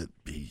was the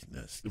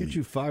business. Get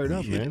you fired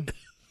up, man.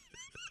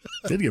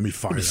 Did get me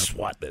fired up.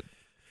 Swat that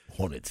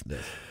hornet's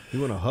nest.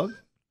 You want a hug?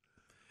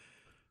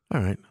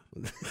 All right.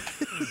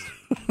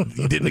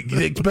 You didn't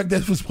expect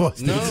that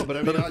response? No, but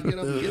I mean, I'll get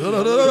up.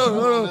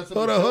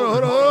 Hold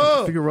on.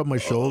 I think I rub my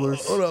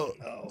shoulders. Hold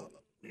on.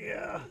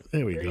 Yeah.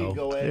 There we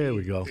go. There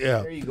we go.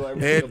 Yeah. There you go.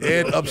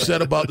 Ed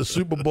upset about the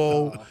Super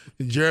Bowl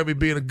and Jeremy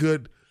being a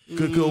good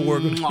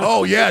co-worker.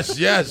 Oh,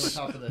 yes.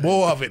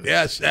 More of it.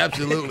 Yes,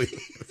 absolutely.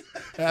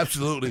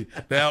 Absolutely.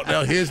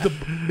 Now here's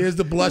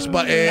the blush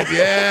by Ed.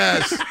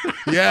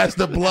 Yes,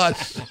 the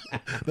blush.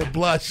 The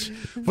blush.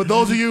 For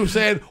those of you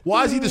saying,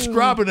 why is he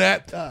describing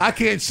that? I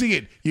can't see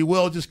it. You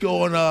will just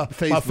go on my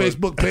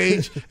Facebook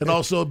page and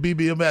also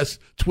BBMS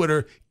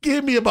Twitter.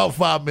 Give me about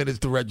 5 minutes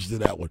to register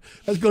that one.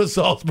 Let's go to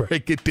Salisbury.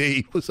 Get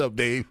Dave. What's up,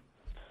 Dave?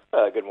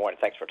 Good morning.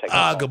 Thanks for taking the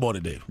call. Good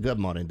morning, Dave. Good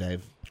morning,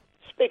 Dave.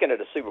 Speaking of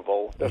the Super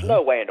Bowl, there's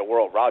no way in the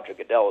world Roger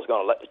Goodell is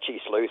going to let the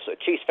Chiefs loose. So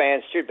Chiefs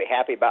fans should be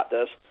happy about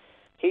this.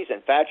 He's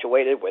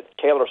infatuated with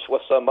Taylor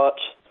Swift so much,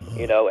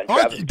 and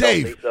Travis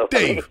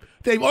Kelce.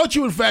 Dave, aren't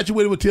you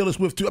infatuated with Taylor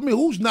Swift too? I mean,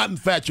 who's not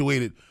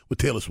infatuated with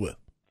Taylor Swift?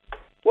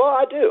 Well,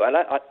 I do, and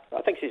I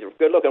think she's a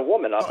good-looking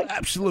woman.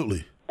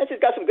 Absolutely. And she's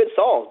got some good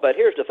songs, but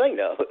here's the thing,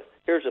 though.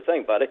 Here's the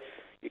thing, buddy.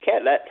 You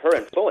can't let her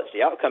influence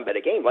the outcome of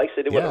the game like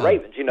they did with the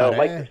Ravens.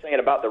 Like they're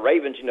saying about the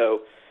Ravens,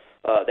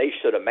 they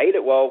should have made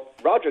it. Well,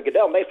 Roger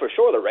Goodell made for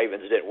sure the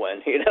Ravens didn't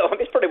win.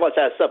 It's pretty much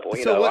that simple.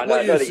 So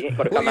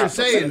what you're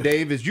saying,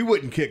 Dave, is you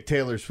wouldn't kick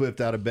Taylor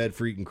Swift out of bed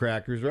for eating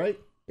crackers, right?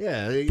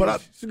 Yeah,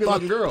 but she's a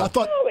good-looking girl. Not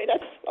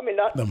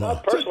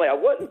personally, I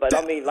wouldn't. But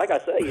I mean, like I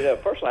say,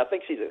 personally, I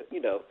think she's a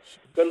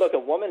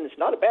good-looking woman. It's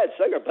not a bad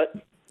singer, but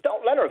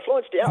don't let her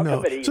influence the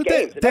outcome of these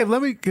games. Dave,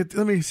 let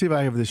me see if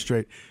I have this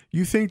straight.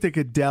 You think that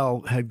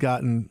Goodell had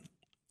gotten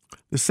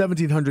the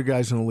 1,700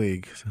 guys in the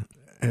league?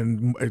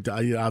 And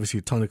obviously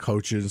a ton of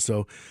coaches,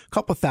 so a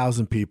couple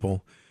thousand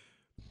people.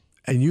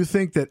 And you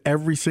think that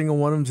every single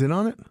one of them's in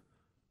on it?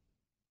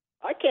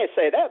 I can't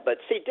say that, but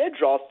she did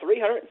draw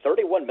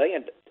 $331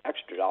 million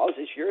extra dollars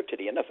this year to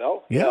the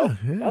NFL.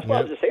 That's what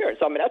I was just hearing.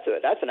 So I mean,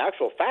 that's an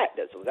actual fact.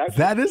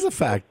 That is a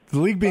fact. The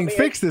league being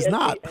fixed is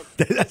not.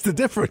 That's the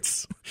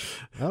difference.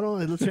 Hold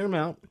on, let's hear him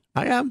out.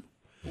 I am.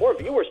 More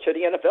viewers to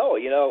the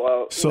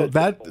NFL.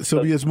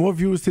 So there's more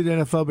viewers to the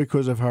NFL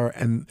because of her,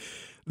 and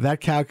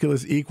that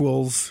calculus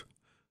equals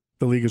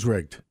the league is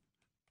rigged.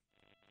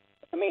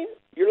 I mean,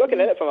 you're looking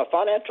at it from a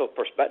financial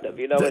perspective,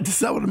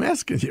 That's not what I'm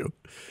asking you.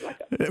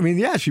 I mean,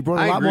 yeah, she brought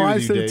a lot more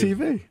eyes to the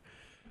TV.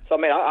 So,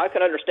 I mean, I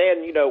can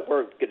understand,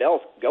 where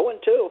Goodell's going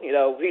to,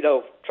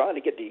 trying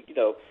to get the,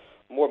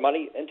 more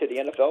money into the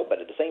NFL, but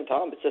at the same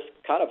time, it's just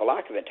kind of a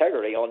lack of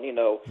integrity on,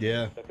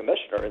 the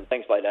commissioner and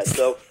things like that.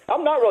 So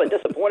I'm not really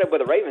disappointed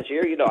with the Ravens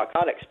here. I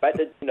kind of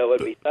expected, it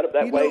would be set up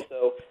that way.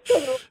 So.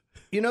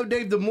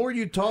 Dave, the more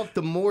you talk,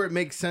 the more it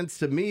makes sense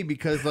to me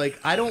because,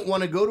 I don't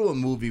want to go to a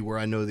movie where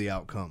I know the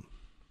outcome.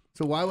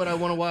 So why would I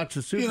want to watch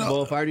the Super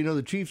Bowl if I already know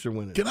the Chiefs are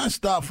winning? Can I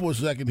stop for a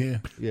second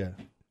here? Yeah.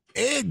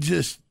 Ed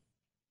just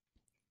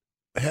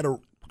had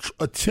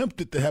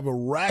attempted to have a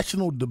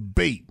rational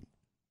debate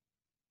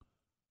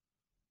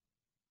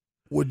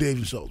with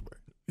David Salisbury.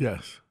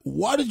 Yes.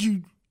 Why?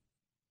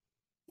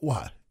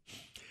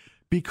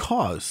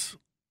 Because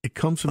it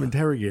comes from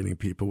interrogating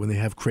people when they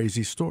have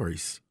crazy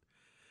stories.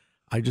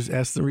 I just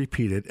asked them to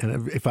repeat it,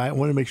 and if I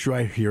want to make sure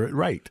I hear it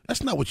right.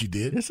 That's not what you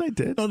did. Yes, I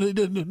did.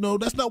 No,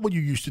 that's not what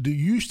you used to do.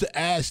 You used to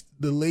ask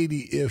the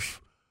lady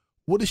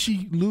what did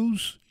she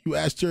lose? You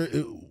asked her,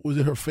 was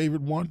it her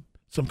favorite one?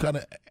 Some kind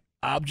of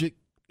object?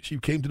 She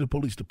came to the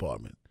police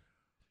department,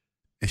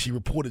 and she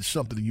reported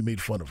something, and you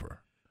made fun of her.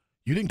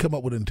 You didn't come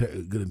up with a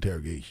good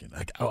interrogation.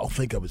 I don't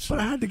think I was. But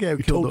I had the guy who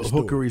killed the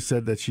hooker. He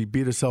said that she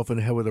beat herself in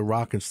the head with a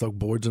rock and stuck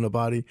boards in her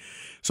body.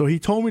 So he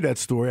told me that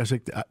story. I was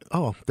like,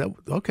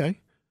 okay.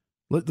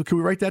 Can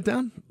we write that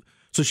down?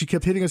 So she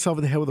kept hitting herself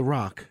in the head with a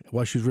rock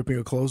while she was ripping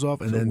her clothes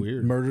off and then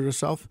murdered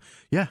herself?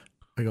 Yeah.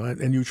 I go,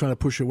 and you were trying to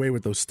push her away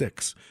with those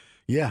sticks.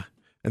 Yeah.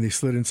 And they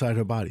slid inside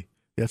her body.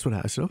 Yeah, that's what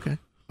happened. I said, okay.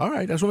 All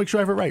right. I just want to make sure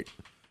I have it right.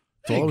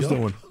 That's all I was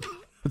doing.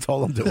 That's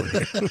all I'm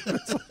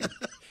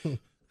doing.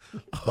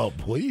 Oh,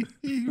 boy,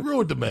 you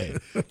ruined the man.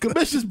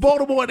 Commissions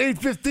Baltimore at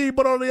 8:15,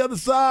 but on the other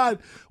side,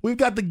 we've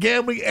got the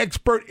gambling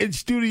expert in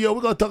studio.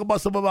 We're going to talk about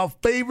some of our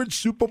favorite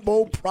Super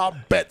Bowl prop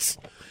bets.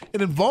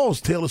 It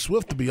involves Taylor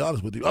Swift, to be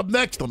honest with you. Up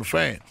next on The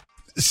Fan.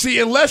 See,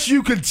 unless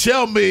you can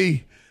tell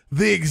me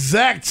the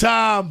exact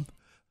time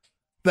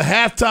the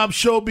halftime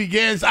show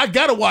begins, I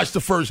got to watch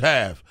the first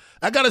half.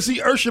 I got to see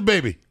Usher,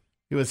 baby.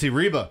 You want to see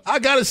Reba? I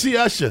got to see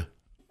Usher.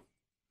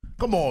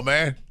 Come on,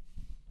 man.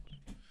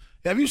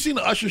 Have you seen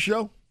the Usher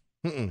show?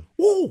 Mm-mm.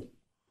 Woo!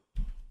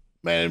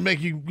 Man, it make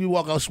you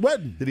walk out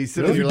sweating. Did he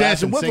sit on your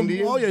lap and sing to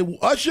you? Oh, yeah.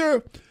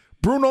 Usher,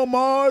 Bruno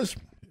Mars.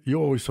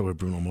 You always saw with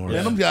Bruno Mars.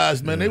 Yeah, them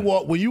guys, man, they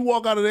walk. When you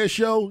walk out of their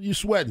show, you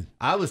sweating.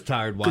 I was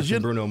tired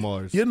watching Bruno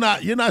Mars. You're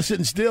not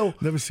sitting still.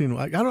 Never seen him.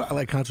 I don't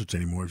like concerts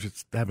anymore.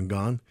 I haven't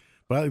gone.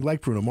 But I like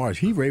Bruno Mars.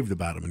 He raved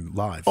about him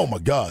live. Oh, my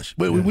gosh.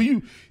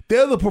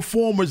 They're the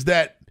performers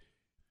that,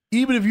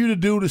 even if you're the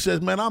dude that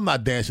says, "Man, I'm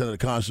not dancing at a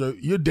concert,"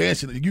 you're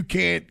dancing. You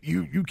can't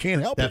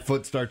help it. That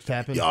foot starts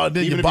tapping. Then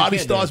even your body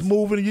starts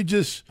moving, and you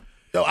just.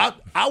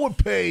 I would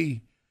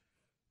pay.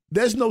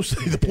 There's no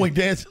the point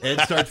dancing. Ed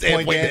starts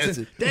point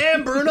dancing.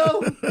 Damn,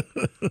 Bruno.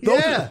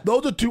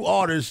 Those are two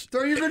artists.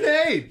 Throw your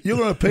grenade. You're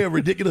going to pay a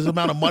ridiculous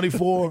amount of money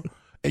for,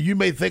 and you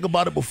may think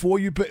about it before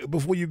you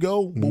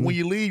go. But when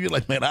you leave, you're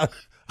like, man, I'd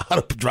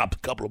have dropped a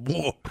couple of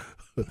more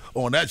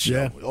on that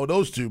show. Yeah. On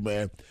those two,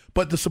 man.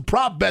 But some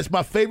prop bets,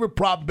 my favorite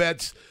prop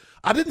bets,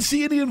 I didn't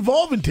see any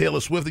involving Taylor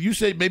Swift. You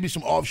say maybe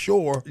some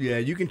offshore. Yeah,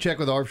 you can check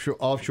with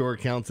offshore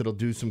accounts that'll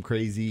do some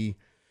crazy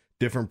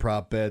different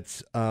prop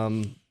bets.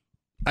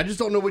 I just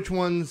don't know which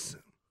ones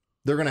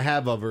they're going to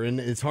have of her, and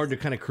it's hard to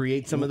kind of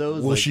create some of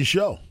those. Will she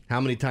show?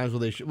 How many times will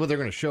they well, they're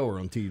going to show her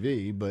on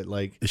TV, but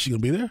is she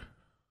going to be there?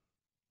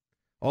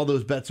 All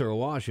those bets are a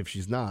wash if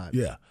she's not.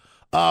 Yeah.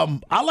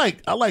 I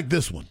like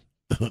this one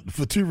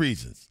for two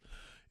reasons.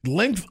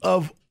 Length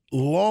of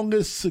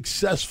longest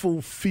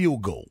successful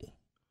field goal.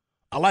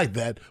 I like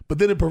that. But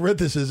then in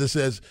parentheses, it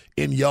says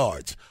in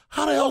yards.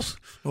 How else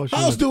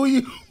do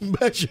you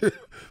measure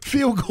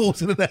field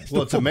goals in the national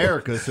Well, it's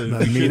America, so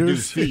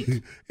meters?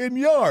 Feet. In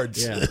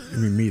yards. Yeah. I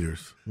mean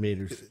meters.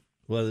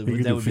 Well,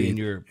 that would be in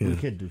Europe. We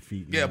can't do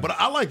feet. Yeah, but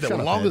I like that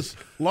one. Longest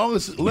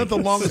length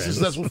of longest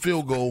successful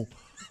field goal.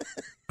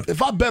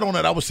 If I bet on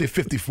that, I would say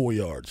 54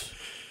 yards.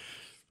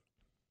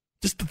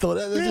 Just to throw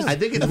that. I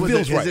think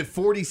is it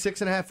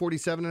 46 and a half,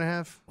 47 and a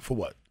half? For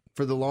what?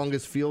 For the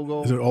longest field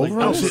goal. Is it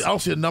over? I don't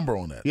see a number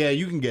on that. Yeah,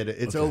 you can get it.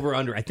 It's over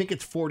under. I think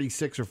it's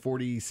 46 or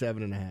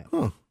 47 and a half.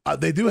 Huh.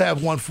 They do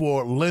have one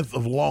for length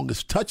of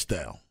longest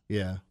touchdown.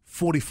 Yeah.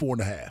 44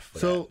 and a half.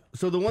 So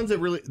the ones that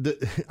really,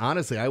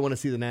 honestly, I want to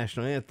see the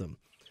national anthem.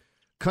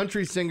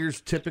 Country singers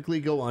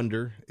typically go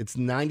under. It's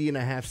 90 and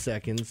a half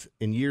seconds.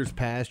 In years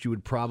past, you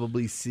would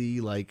probably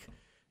see like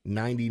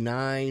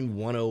 99,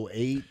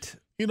 108.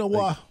 You know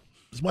why?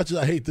 As much as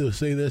I hate to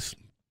say this,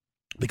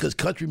 because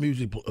country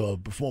music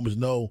performers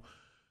know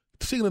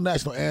singing the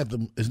national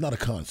anthem is not a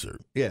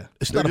concert. Yeah.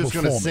 It's They're not a just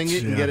going to performance. sing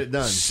it and get it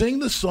done. Sing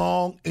the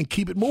song and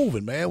keep it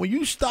moving, man. When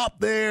you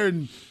stop there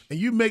and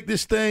you make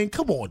this thing,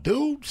 come on,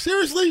 dude.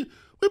 Seriously?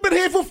 We've been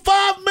here for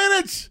 5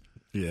 minutes.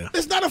 Yeah.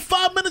 It's not a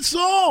 5-minute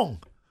song.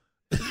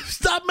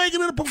 Stop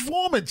making it a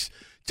performance.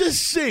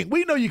 Just sing.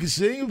 We know you can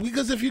sing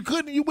because if you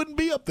couldn't, you wouldn't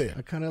be up there.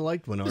 I kind of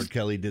liked when R.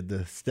 Kelly did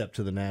the step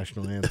to the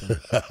national anthem.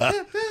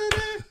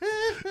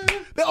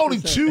 There are only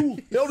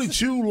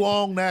two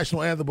long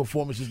national anthem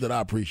performances that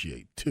I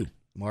appreciate. Two.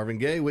 Marvin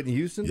Gaye, Whitney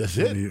Houston. That's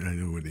it.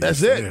 Whitney That's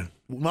Houston, it.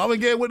 yeah. Marvin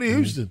Gaye, Whitney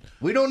Houston.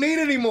 We don't need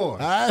any more.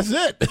 That's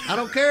it. I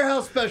don't care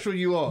how special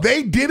you are.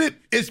 They did it.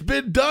 It's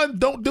been done.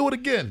 Don't do it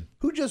again.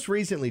 Who just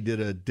recently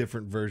did a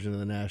different version of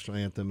the national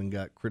anthem and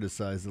got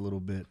criticized a little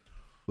bit?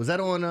 Was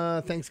that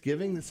on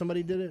Thanksgiving that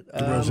somebody did it?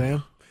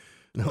 Roseanne?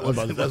 No,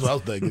 that's what I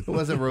was thinking. It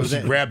wasn't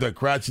Roseanne. She grabbed her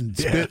crotch and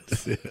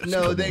spit.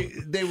 No,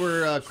 they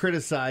were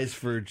criticized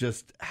for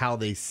just how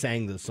they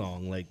sang the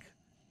song, like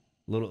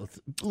a little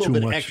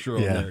bit much, extra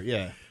on there.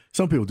 Yeah.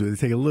 Some people do. They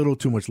take a little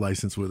too much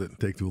license with it and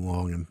take too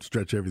long and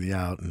stretch everything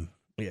out and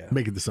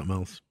make it to something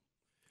else.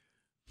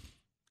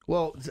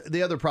 Well,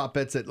 the other prop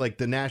bets that like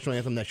the national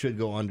anthem that should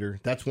go under,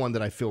 that's one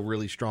that I feel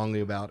really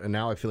strongly about, and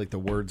now I feel like the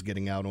word's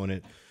getting out on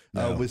it.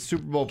 With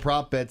Super Bowl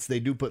prop bets, they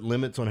do put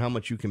limits on how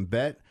much you can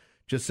bet,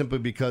 just simply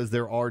because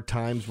there are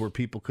times where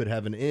people could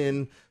have an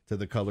in to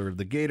the color of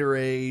the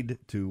Gatorade,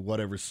 to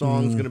whatever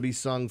song's going to be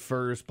sung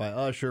first by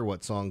Usher,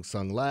 what song's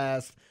sung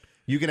last.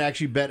 You can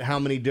actually bet how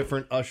many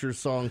different Usher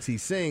songs he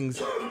sings,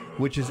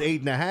 which is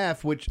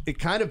 8.5, which it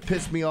kind of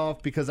pissed me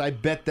off because I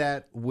bet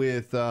that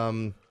with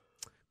Coldplay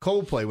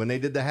when they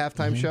did the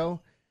halftime show.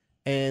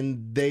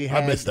 and they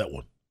had... I missed that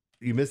one.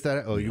 You missed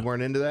that? Oh, you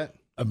weren't into that?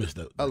 I missed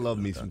that. I love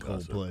me some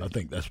Coldplay. I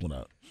think that's when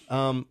I...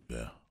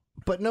 yeah.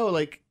 But no,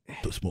 like...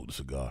 To smoke the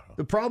cigar.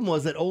 The problem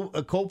was that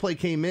Coldplay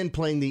came in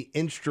playing the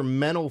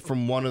instrumental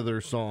from one of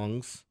their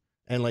songs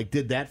and like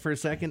did that for a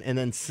second and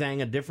then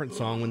sang a different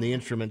song when the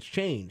instruments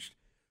changed.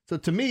 So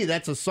to me,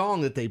 that's a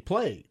song that they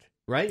played,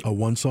 right? A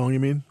one song, you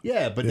mean?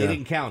 Yeah, but they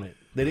didn't count it.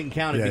 They didn't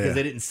count it because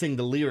they didn't sing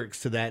the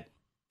lyrics to that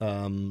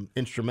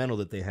instrumental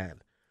that they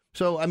had.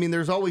 So, I mean,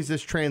 there's always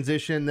this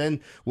transition. Then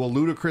will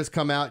Ludacris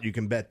come out? You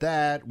can bet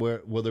that.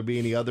 Will there be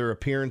any other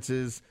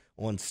appearances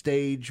on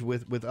stage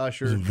with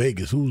Usher? It's in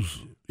Vegas. You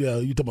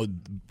talking about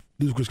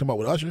Ludacris come out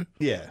with Usher?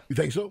 Yeah. You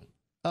think so?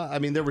 I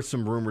mean, there were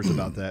some rumors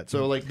about that.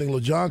 So, like, think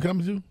Lil Jon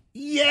coming too?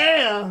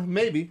 Yeah,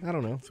 maybe. I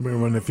don't know. Somebody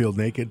running the field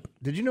naked.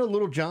 Did you know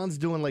Little John's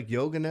doing like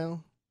yoga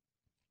now?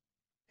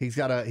 He's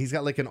got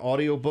like an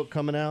audio book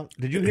coming out.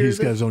 Did you hear He's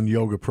got his own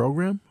yoga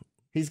program?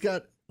 He's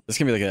got... It's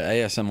going to be like an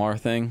ASMR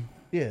thing.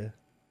 Yeah.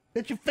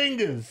 Hit your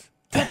fingers.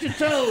 Touch your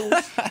toes.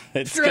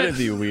 It's going to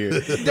be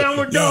weird.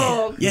 Downward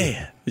dog.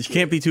 Yeah. But you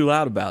can't be too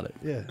loud about it.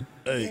 Yeah.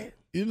 Hey,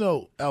 you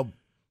know, our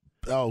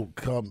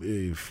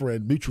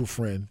mutual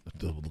friend,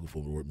 I'm looking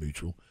for the word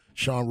mutual,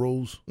 Sean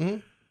Rose, he's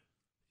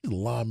a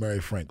Lon Mary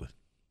Franklin.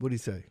 What'd he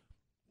say?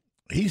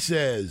 He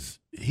says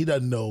he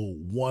doesn't know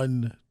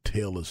one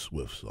Taylor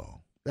Swift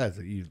song. That's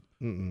a, you.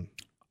 Mm-mm.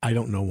 I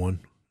don't know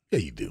one. Yeah,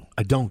 you do.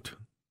 I don't.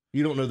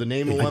 You don't know the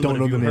name of one, I don't but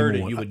know if the you name heard of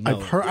it, one. you would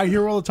know. I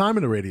hear all the time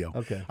in the radio.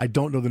 Okay. I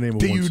don't know the name of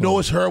Do one you song. know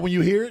it's her when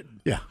you hear it?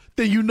 Yeah.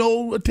 Then you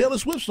know a Taylor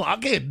Swift song. I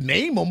can't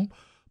name them,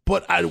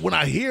 but when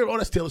I hear,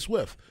 that's Taylor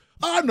Swift.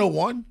 I know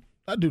one.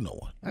 I do know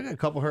one. I got a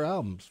couple of her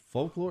albums.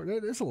 Folklore.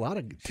 There's a lot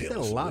of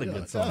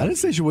good songs. I didn't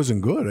say she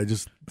wasn't good. I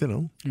just,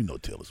 You know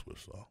Taylor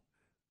Swift song.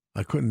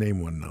 I couldn't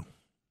name one, no.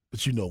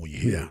 But you know when you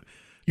hear it.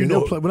 You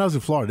know, when I was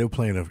in Florida, they were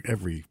playing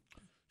every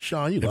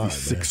Sean, you lying, man.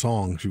 6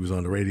 songs she was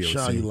on the radio.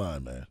 Sean, you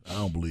lying, man. I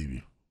don't believe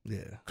you.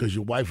 Yeah. Because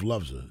your wife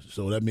loves her.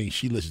 So that means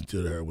she listens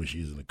to her when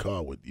she's in the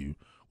car with you,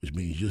 which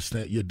means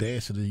you're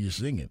dancing and you're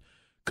singing.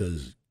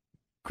 Because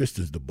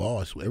Kristen's the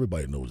boss.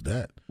 Everybody knows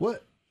that.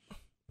 What?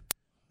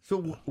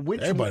 So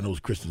everybody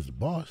knows Kristen's the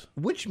boss.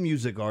 Which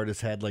music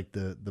artist had like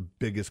the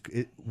biggest?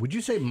 Would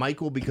you say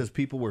Michael because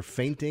people were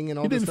fainting and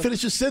all? You this didn't stuff?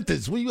 finish your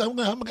sentence. I'm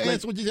going to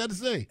answer what you had to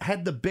say.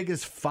 Had the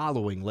biggest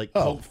following, like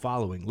cult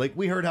following. Like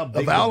we heard how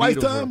big of our the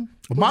Beatles lifetime,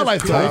 were. of my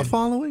lifetime, Cult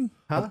following,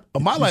 huh?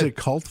 Of my life,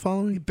 cult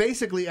following.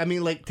 Basically, I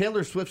mean, like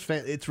Taylor Swift's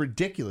fan. It's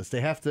ridiculous. They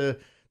have to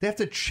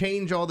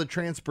change all the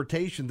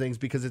transportation things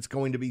because it's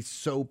going to be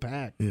so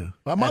packed. Yeah,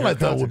 my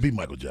lifetime would be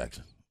Michael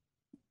Jackson.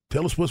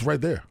 Taylor Swift's right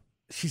there.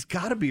 She's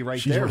got to be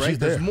She's there, right? she's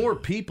There's there. more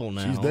people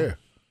now. She's there.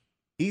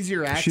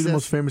 Easier access. Is she the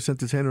most famous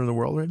entertainer in the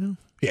world right now?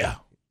 Yeah.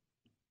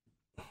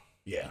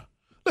 Yeah.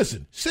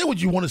 Listen, say what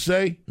you want to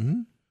say. Mm-hmm.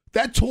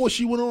 That tour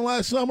she went on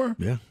last summer,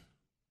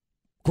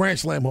 Grand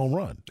Slam home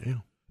run. Yeah.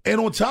 And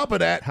on top of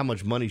that, how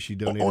much money she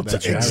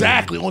donated?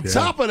 Exactly. On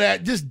top of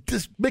that,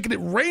 just making it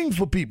rain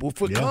for people,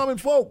 for common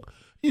folk.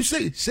 You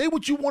say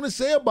what you want to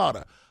say about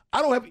her.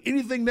 I don't have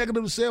anything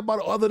negative to say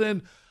about her other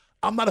than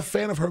I'm not a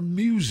fan of her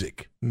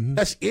music. Mm-hmm.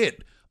 That's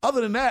it.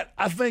 Other than that,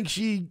 I think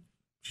she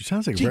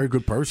sounds like a very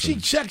good person. She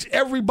checks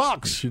every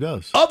box. She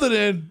does. Other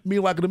than me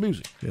liking the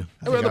music. Yeah.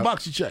 Every other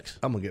box she checks.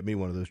 I'm going to get me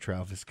one of those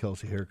Travis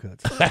Kelce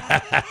haircuts.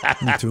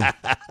 Me too.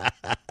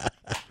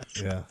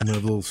 Yeah. I'm going to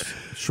have little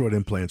short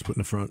implants put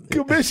in the front.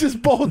 Commissions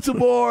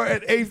Baltimore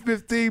at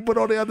 8:15, but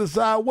on the other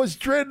side, what's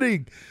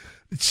trending?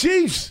 The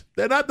Chiefs,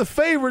 they're not the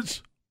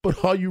favorites,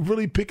 but are you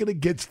really picking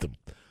against them?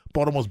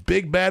 Baltimore's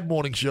Big Bad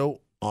Morning Show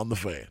on The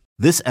Fan.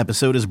 This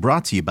episode is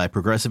brought to you by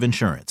Progressive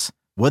Insurance.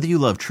 Whether you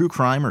love true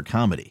crime or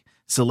comedy,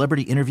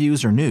 celebrity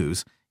interviews or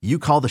news, you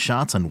call the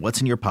shots on what's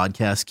in your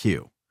podcast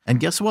queue. And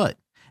guess what?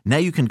 Now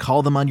you can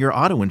call them on your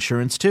auto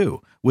insurance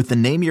too with the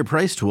Name Your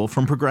Price tool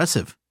from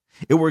Progressive.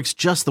 It works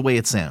just the way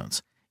it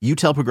sounds. You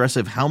tell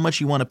Progressive how much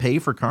you want to pay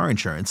for car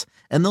insurance,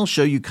 and they'll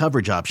show you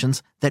coverage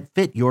options that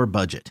fit your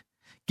budget.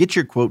 Get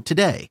your quote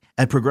today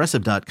at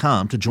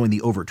Progressive.com to join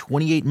the over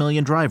 28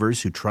 million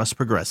drivers who trust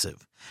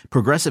Progressive.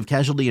 Progressive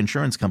Casualty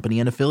Insurance Company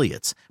and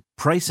Affiliates.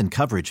 Price and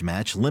coverage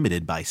match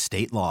limited by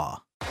state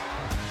law.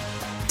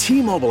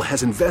 T-Mobile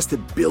has invested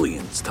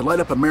billions to light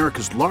up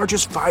America's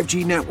largest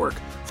 5G network,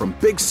 from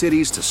big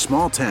cities to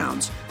small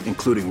towns,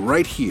 including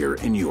right here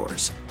in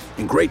yours.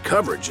 And great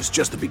coverage is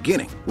just the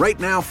beginning. Right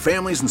now,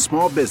 families and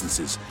small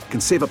businesses can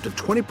save up to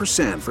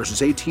 20%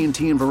 versus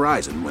AT&T and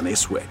Verizon when they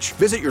switch.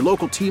 Visit your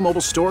local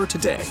T-Mobile store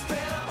today.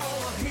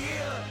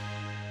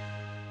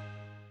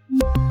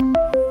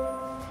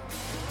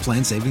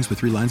 Plan savings with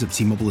 3 lines of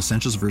T-Mobile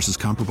Essentials versus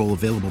comparable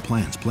available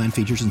plans. Plan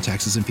features and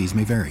taxes and fees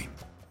may vary.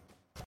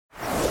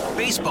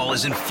 Baseball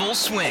is in full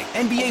swing.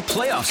 NBA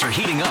playoffs are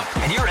heating up,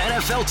 and your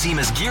NFL team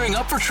is gearing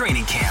up for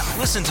training camp.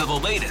 Listen to the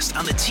latest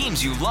on the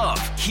teams you love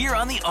here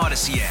on the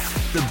Odyssey app.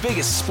 The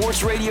biggest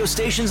sports radio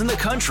stations in the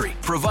country,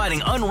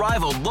 providing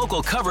unrivaled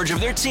local coverage of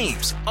their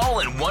teams, all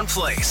in one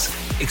place.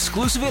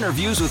 Exclusive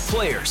interviews with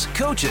players,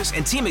 coaches,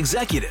 and team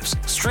executives,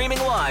 streaming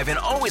live and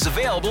always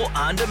available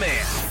on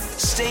demand.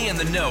 Stay in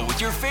the know with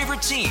your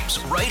favorite teams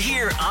right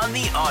here on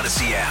the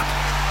Odyssey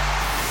app.